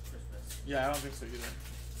gonna start until Christmas. Yeah, I don't think so either.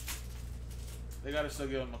 They gotta still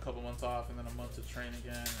give him a couple months off and then a month to train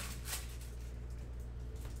again.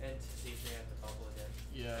 And to see if they have the bubble again.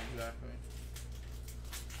 Yeah, exactly.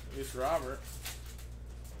 Luis Robert.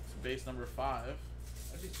 It's base number 5.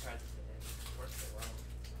 I'd be surprised if they didn't work so well.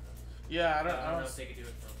 Yeah, I I don't know don't. if they could do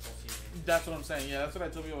it for a full season. That's what I'm saying. Yeah, that's what I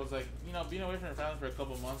told people. I was like, you know, being away from your family for a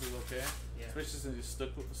couple months is okay. Yeah. Especially since you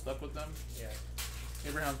stuck with them. Yeah.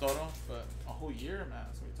 Abraham Toro, but a whole year, man,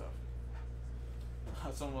 it's gonna be tough.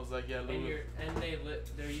 Someone was like, yeah, They're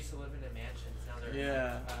used to living in mansions. Now they're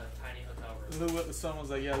Yeah. in a tiny hotel room. Someone was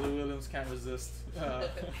like, yeah, Lou Williams can't resist those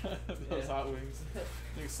Yeah. hot wings.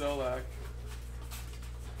 Nick Solak.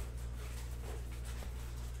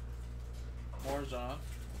 More John.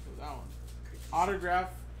 What was that one? Autograph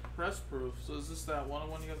press proof. So is this that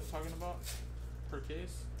one-on-one you guys are talking about? Per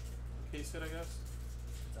case? Case hit, I guess?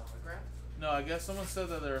 The autograph? No, I guess someone said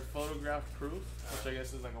that they're photograph proof, which I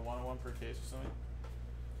guess is like a one-on-one per case or something.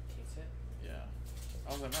 Case it? Yeah.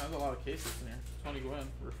 I was like, man, there's a lot of cases in here. 20 Gwynn,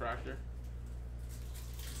 refractor.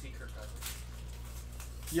 See Kirk Cousins.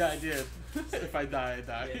 Yeah, I did. If I die, I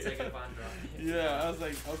die. Yeah, it's like a Bond draw. Yeah, I was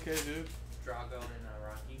like, okay, dude. Drago and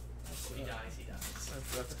Rocky. When he dies, he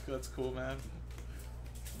dies. That's cool, man.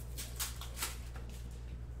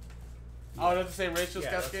 Oh, I have to say Rachel's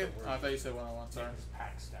Yeah, that's Cascade? the word. Oh, I thought you said 101, sorry. It's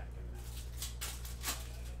pack stacking.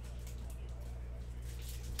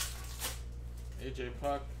 AJ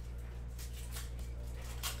Puck.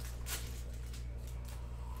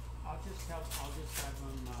 I'll just have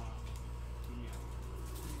him,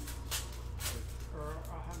 or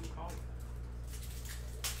I'll have him call you.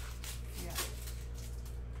 Yeah.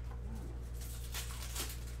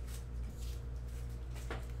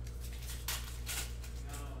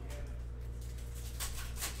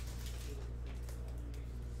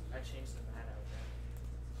 I changed the mat out there.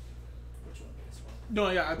 Which one? This one. No,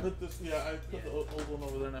 yeah, I put this. Yeah, I put the old one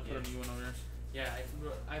over there, and I put a new one over here. Yeah,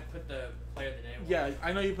 I put the player of the day one. Yeah,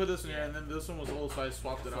 I know you put this in here, Yeah. and then this one was old, so I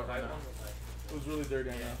swapped it So out right that now. one was like, It was really dirty.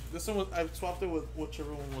 I Yeah. know. This one was. I swapped it with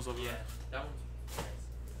whichever one was over yeah, there. that one's nice.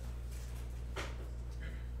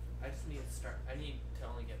 I just need to start. I need to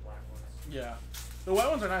only get black ones. Yeah, the white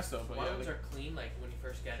ones are nice though, but White yeah, ones like, are clean, like when you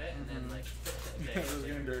first get it, and then Mhm. like. it was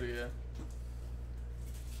getting dirty. Yeah.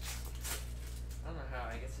 I don't know how.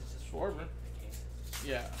 I guess it's just Schwarber. the cases.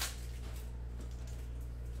 Yeah.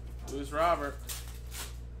 Louis Robert.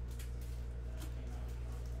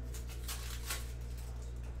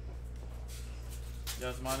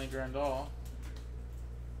 Yasmani Grandal.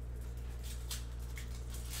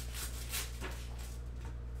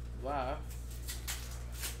 Vlad.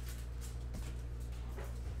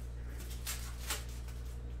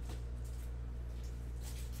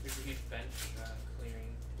 There's a huge bench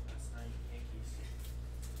clearing last night. Yankees.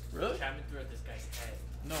 Really? Chapman threw at this guy's head.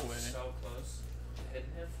 No way. So close to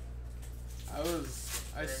hitting him.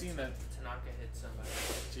 I seen that. Tanaka hit somebody.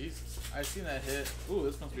 Jesus. I seen that hit. Ooh,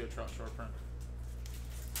 this must be a Trout short print.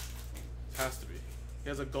 Has to be. He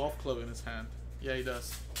has a golf club in his hand. Yeah, he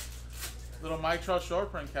does. Little Mike Trout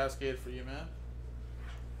short print cascade for you, man.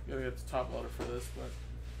 You gotta get the top loader for this, but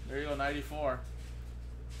there you go, 94.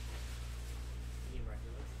 You need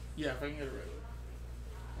regular. Yeah, if I can get it regular.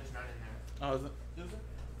 There's none in there. Oh, is it? Is it?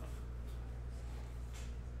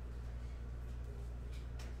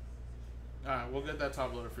 Alright, we'll get that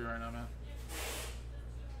top loader for you right now, man.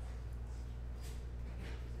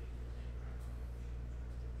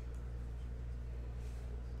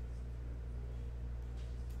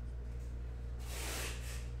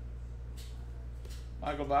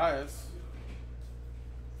 Michael Bias.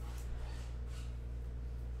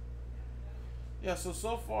 Yeah, so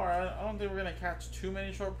far, I don't think we're going to catch too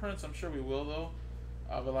many short prints. I'm sure we will, though.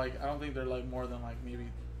 But, like, I don't think they're, like, more than, like, maybe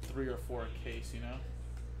 3 or 4 a case, you know?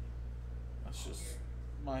 That's just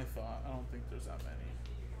my thought. I don't think there's that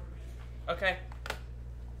many. Okay.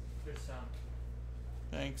 Here's some.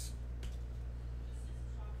 Thanks.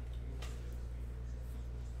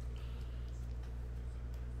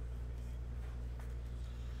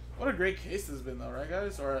 What a great case this has been, though, right,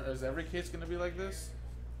 guys? Or is every case going to be like this?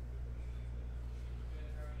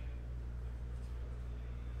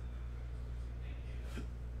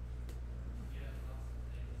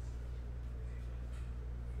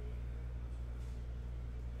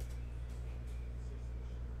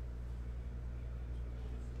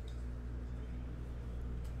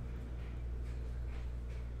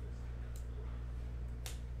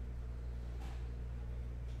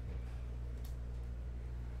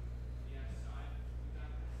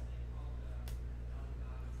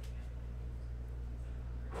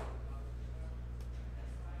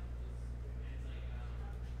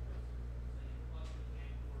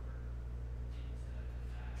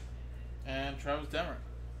 And Travis Demmer.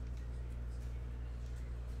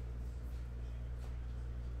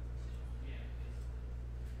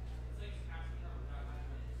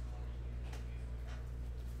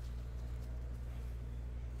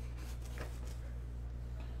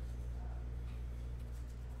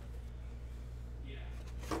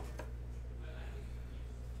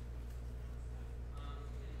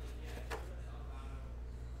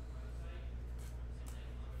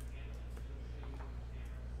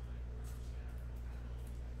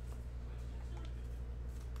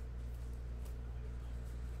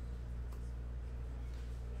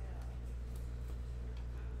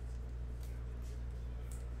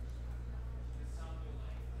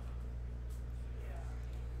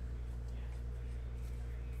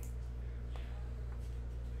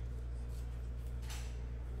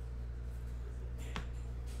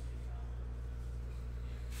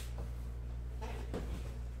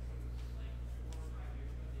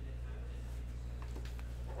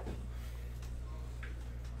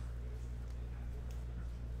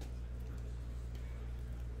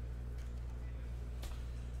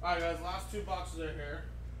 Alright guys, last 2 boxes are here.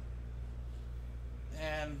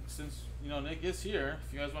 And since, you know, Nick is here,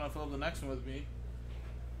 if you guys want to fill up the next one with me,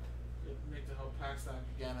 get Nick to help pack stack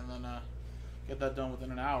again and then get that done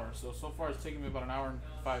within an hour. So far it's taking me about an hour and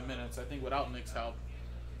 5 minutes. I think without Nick's help,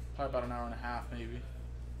 probably about an hour and a half maybe.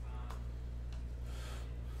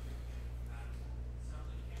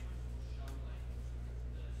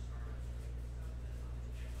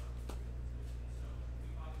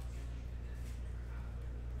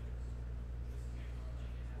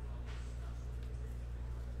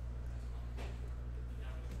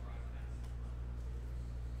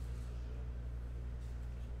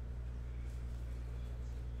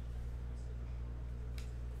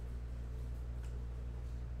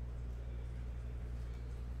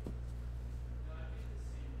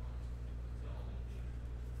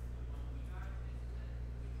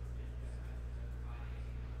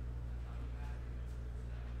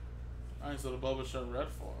 Alright, so the Bubba Shirt red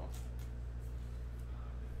foil.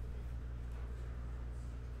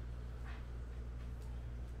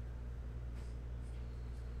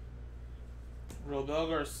 Robel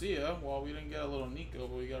Garcia. Well, we didn't get a little Nico,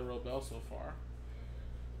 but we got a Robel so far.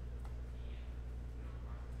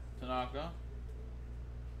 Tanaka.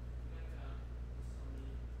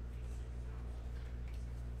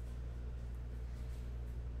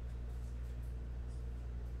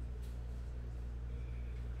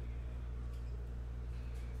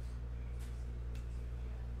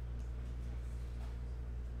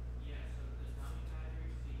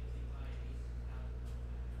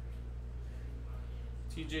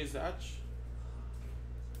 TJ Zach.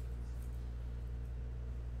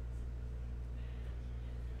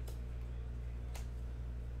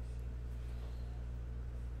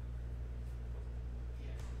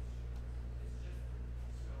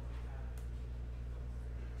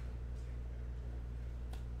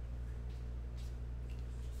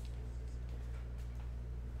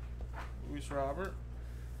 Luis Robert.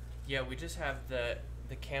 Yeah, we just have the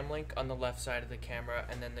cam link on the left side of the camera,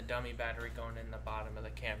 and then the dummy battery going in the bottom of the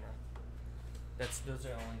camera. Those are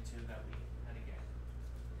the only 2 that we had to get.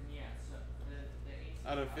 And yeah, so the AC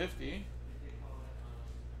Out of 50.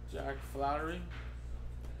 Jack Flattery.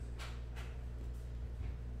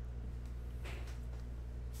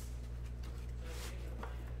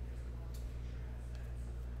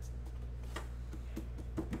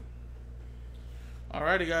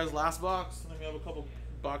 Alrighty guys, last box. Then we have a couple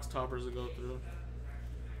box toppers to go through.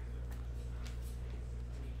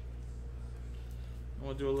 And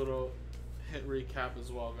we'll do a little hit recap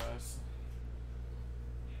as well, guys.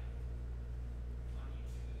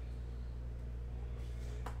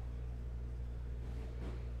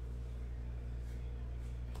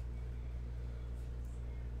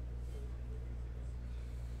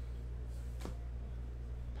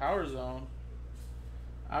 Power Zone.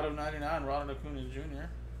 Out of 99, Ronald Acuna Jr.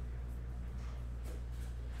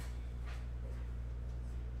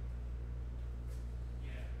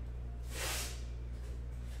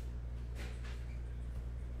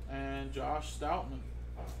 And Josh Stoutman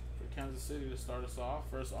for Kansas City to start us off.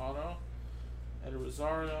 First auto. Eddie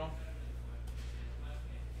Rosario.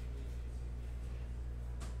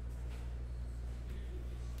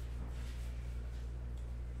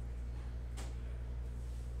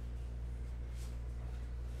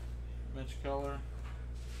 Mitch Keller.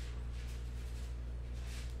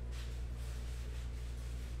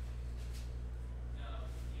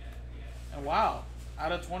 And wow,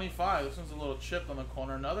 out of 25, this one's a little chipped on the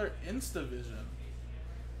corner. Another Instavision.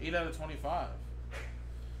 8 out of 25.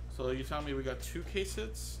 So you tell me we got 2 case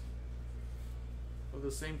hits of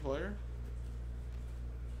the same player?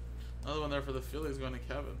 Another one there for the Phillies going to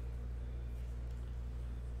Kevin.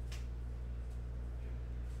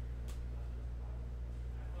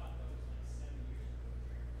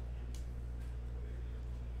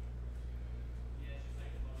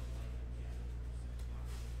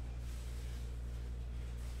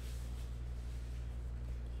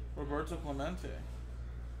 Roberto Clemente.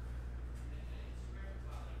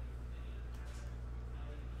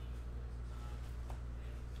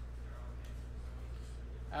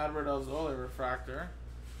 Adbert Alzoli refractor.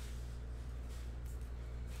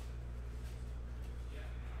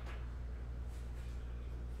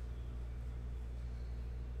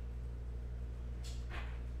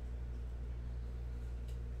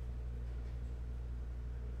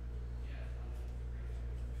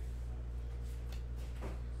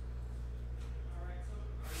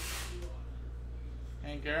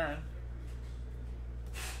 Hank Aaron.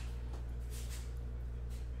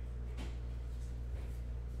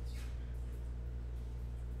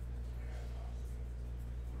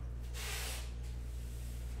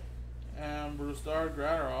 And Brusdar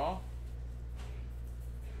Graterol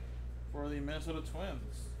for the Minnesota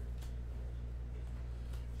Twins.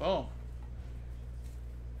 Boom.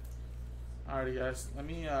 Alrighty, guys. Let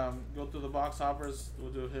me go through the box hoppers.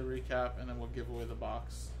 We'll do a hit recap, and then we'll give away the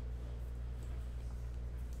box.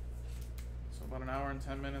 So about an hour and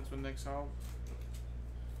 10 minutes with Nick's help.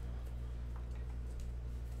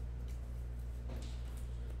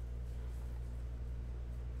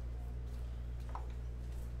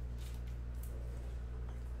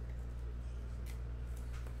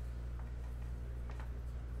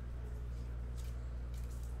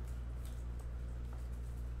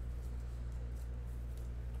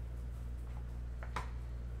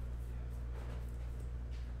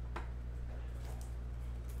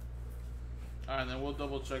 Alright, then we'll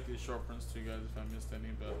double check these short prints too, guys, if I missed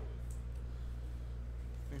any, but I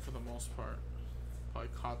think for the most part, probably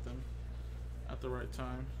caught them at the right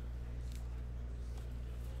time.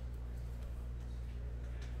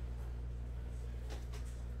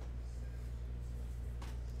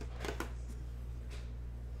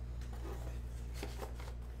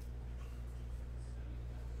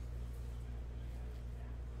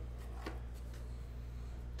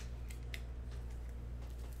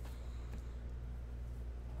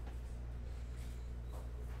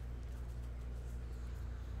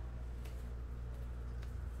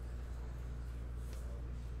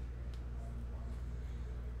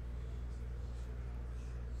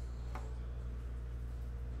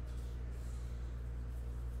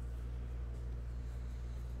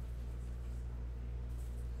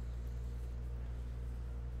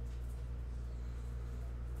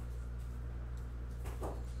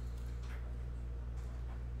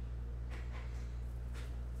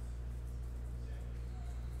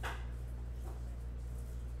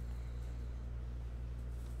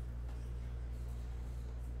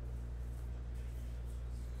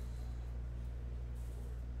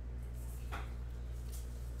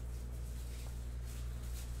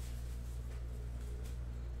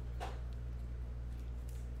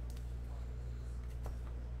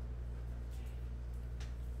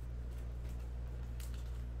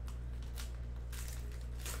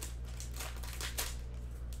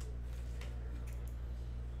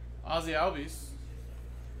 Ozzy Albies.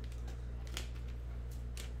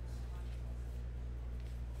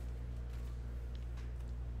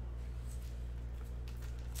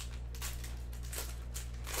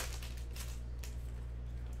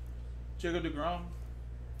 Jacob deGrom.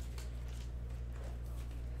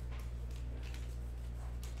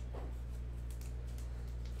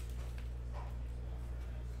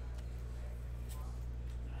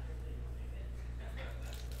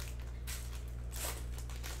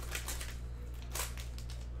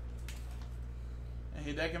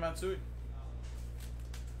 Hideki Matsui.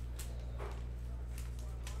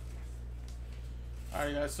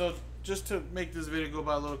 Alright, guys, so just to make this video go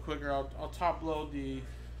by a little quicker, I'll top load the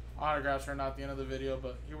autographs right now at the end of the video,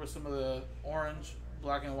 but here were some of the orange,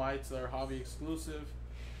 black and whites that are hobby exclusive.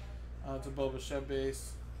 It's a Boba Fett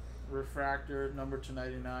base, refractor, number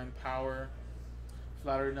 299, power,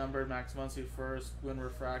 flattery numbered, Max Muncy first, Gwyn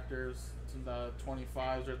refractors, it's in the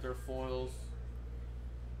 25s right there, foils.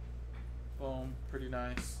 Boom, pretty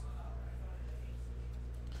nice.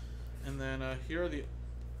 And then here are the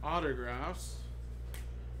autographs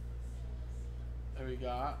that we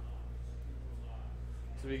got.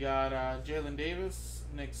 So we got Jalen Davis,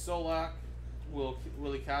 Nick Solak,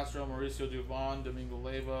 Willie Castro, Mauricio Dubon, Domingo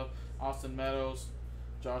Leyva, Austin Meadows,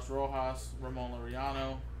 Josh Rojas, Ramon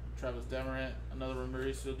Laureano, Travis Demeritte, another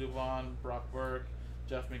Mauricio Dubon, Brock Burke,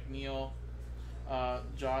 Jeff McNeil,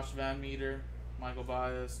 Josh Van Meter, Michael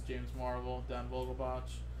Baez, James Marvel, Dan Vogelbach,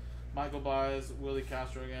 Michael Baez, Willie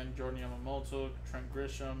Castro again, Jordan Yamamoto, Trent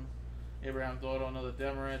Grisham, Abraham Dodo, another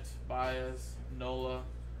Demeritte, Baez, Nola,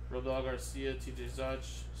 Rodel Garcia, TJ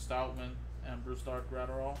Zutch, Stoutman, and Brusdar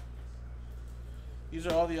Graterol. These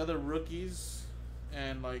are all the other rookies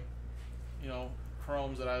and, like, you know,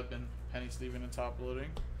 chromes that I've been penny sleeving and top loading,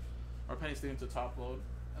 or penny sleeving to top load.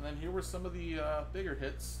 And then here were some of the bigger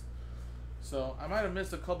hits. So I might have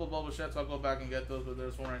missed a couple Boba Fett's. I'll go back and get those, but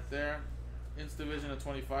there's one right there. Inst Division of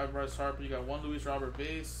 25, Bryce Harper. You got one Luis Robert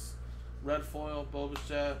base, red foil, Boba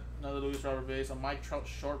Fett, another Luis Robert base, a Mike Trout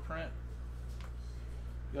short print.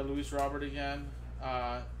 You got Luis Robert again,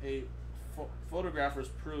 a photographer's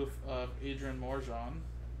proof of Adrian Morjon.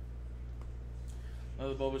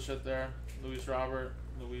 Another Boba Fett there, Luis Robert,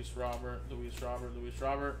 Luis Robert, Luis Robert, Luis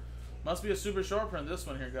Robert. Must be a super short print, this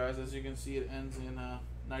one here, guys. As you can see, it ends in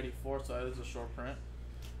 94, so that is a short print.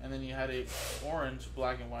 And then you had a orange,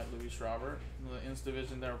 black and white Luis Robert. In the Inst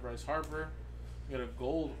Division there, Bryce Harper. You got a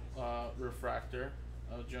gold refractor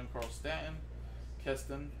of Giancarlo Stanton.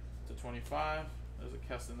 Keston to 25. There's a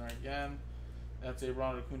Keston there again. That's a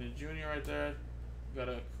Ronald Acuna Jr. right there. Got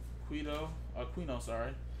a Aquino,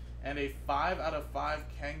 sorry. And a 5 out of 5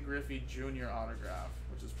 Ken Griffey Jr. autograph,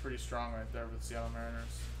 which is pretty strong right there with the Seattle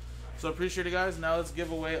Mariners. So appreciate it, guys. Now let's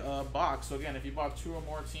give away a box. So again, if you bought 2 or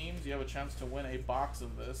more teams, you have a chance to win a box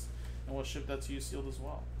of this, and we'll ship that to you sealed as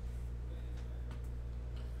well.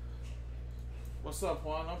 What's up,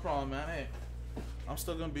 Juan? No problem, man. Hey, I'm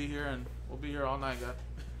still gonna be here, and we'll be here all night, guys.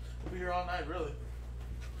 We'll be here all night, really.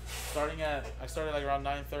 I started like around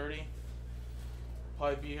 9:30.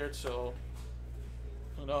 Probably be here till,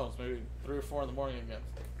 who knows, maybe 3 or 4 in the morning again.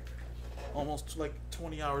 Almost like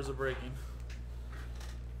 20 hours of breaking.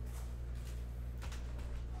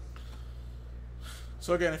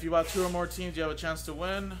 So again, if you bought 2 or more teams, you have a chance to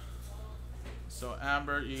win. So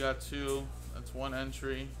Amber, you got 2. That's 1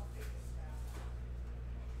 entry.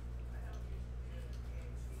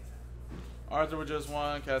 Arthur with just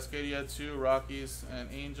 1. Cascadia had 2. Rockies and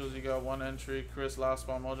Angels, you got 1 entry. Chris, Last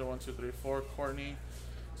Ball Mojo, 1, 2, 3, 4. Courtney,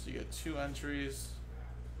 so you get 2 entries.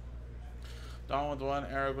 Don with 1.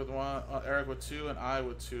 Eric with 1. Eric with 2, and I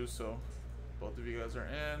with 2. So both of you guys are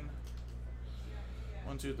in.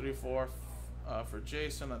 1, 2, 3, 4. For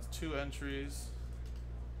Jason, that's 2 entries.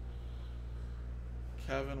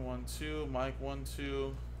 Kevin 1, 2. Mike 1,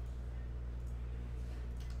 2.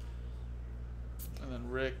 And then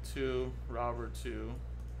Rick 2. Robert 2.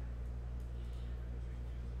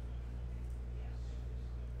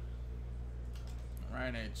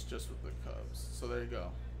 Ryan H just with the Cubs. So there you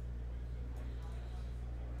go.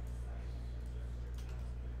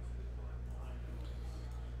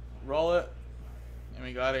 Roll it. And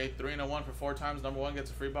we got a 3 and a 1 for 4 times. Number 1 gets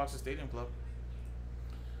a free box of Stadium Club.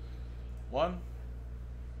 1,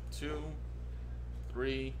 2,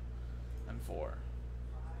 3, and 4.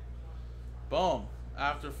 Boom.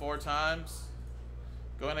 After 4 times,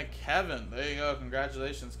 going to Kevin. There you go.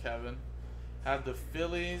 Congratulations, Kevin. Had the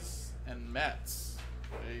Phillies and Mets.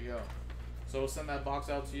 There you go. So we'll send that box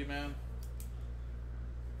out to you, man.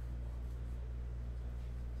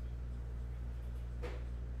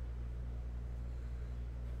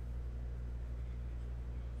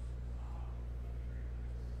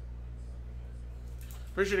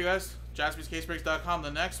 Appreciate it, guys. JaspysCaseBreaks.com.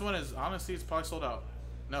 The next one is, honestly, it's probably sold out.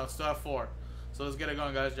 No, it's still have 4. So let's get it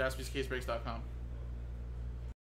going, guys. JaspysCaseBreaks.com.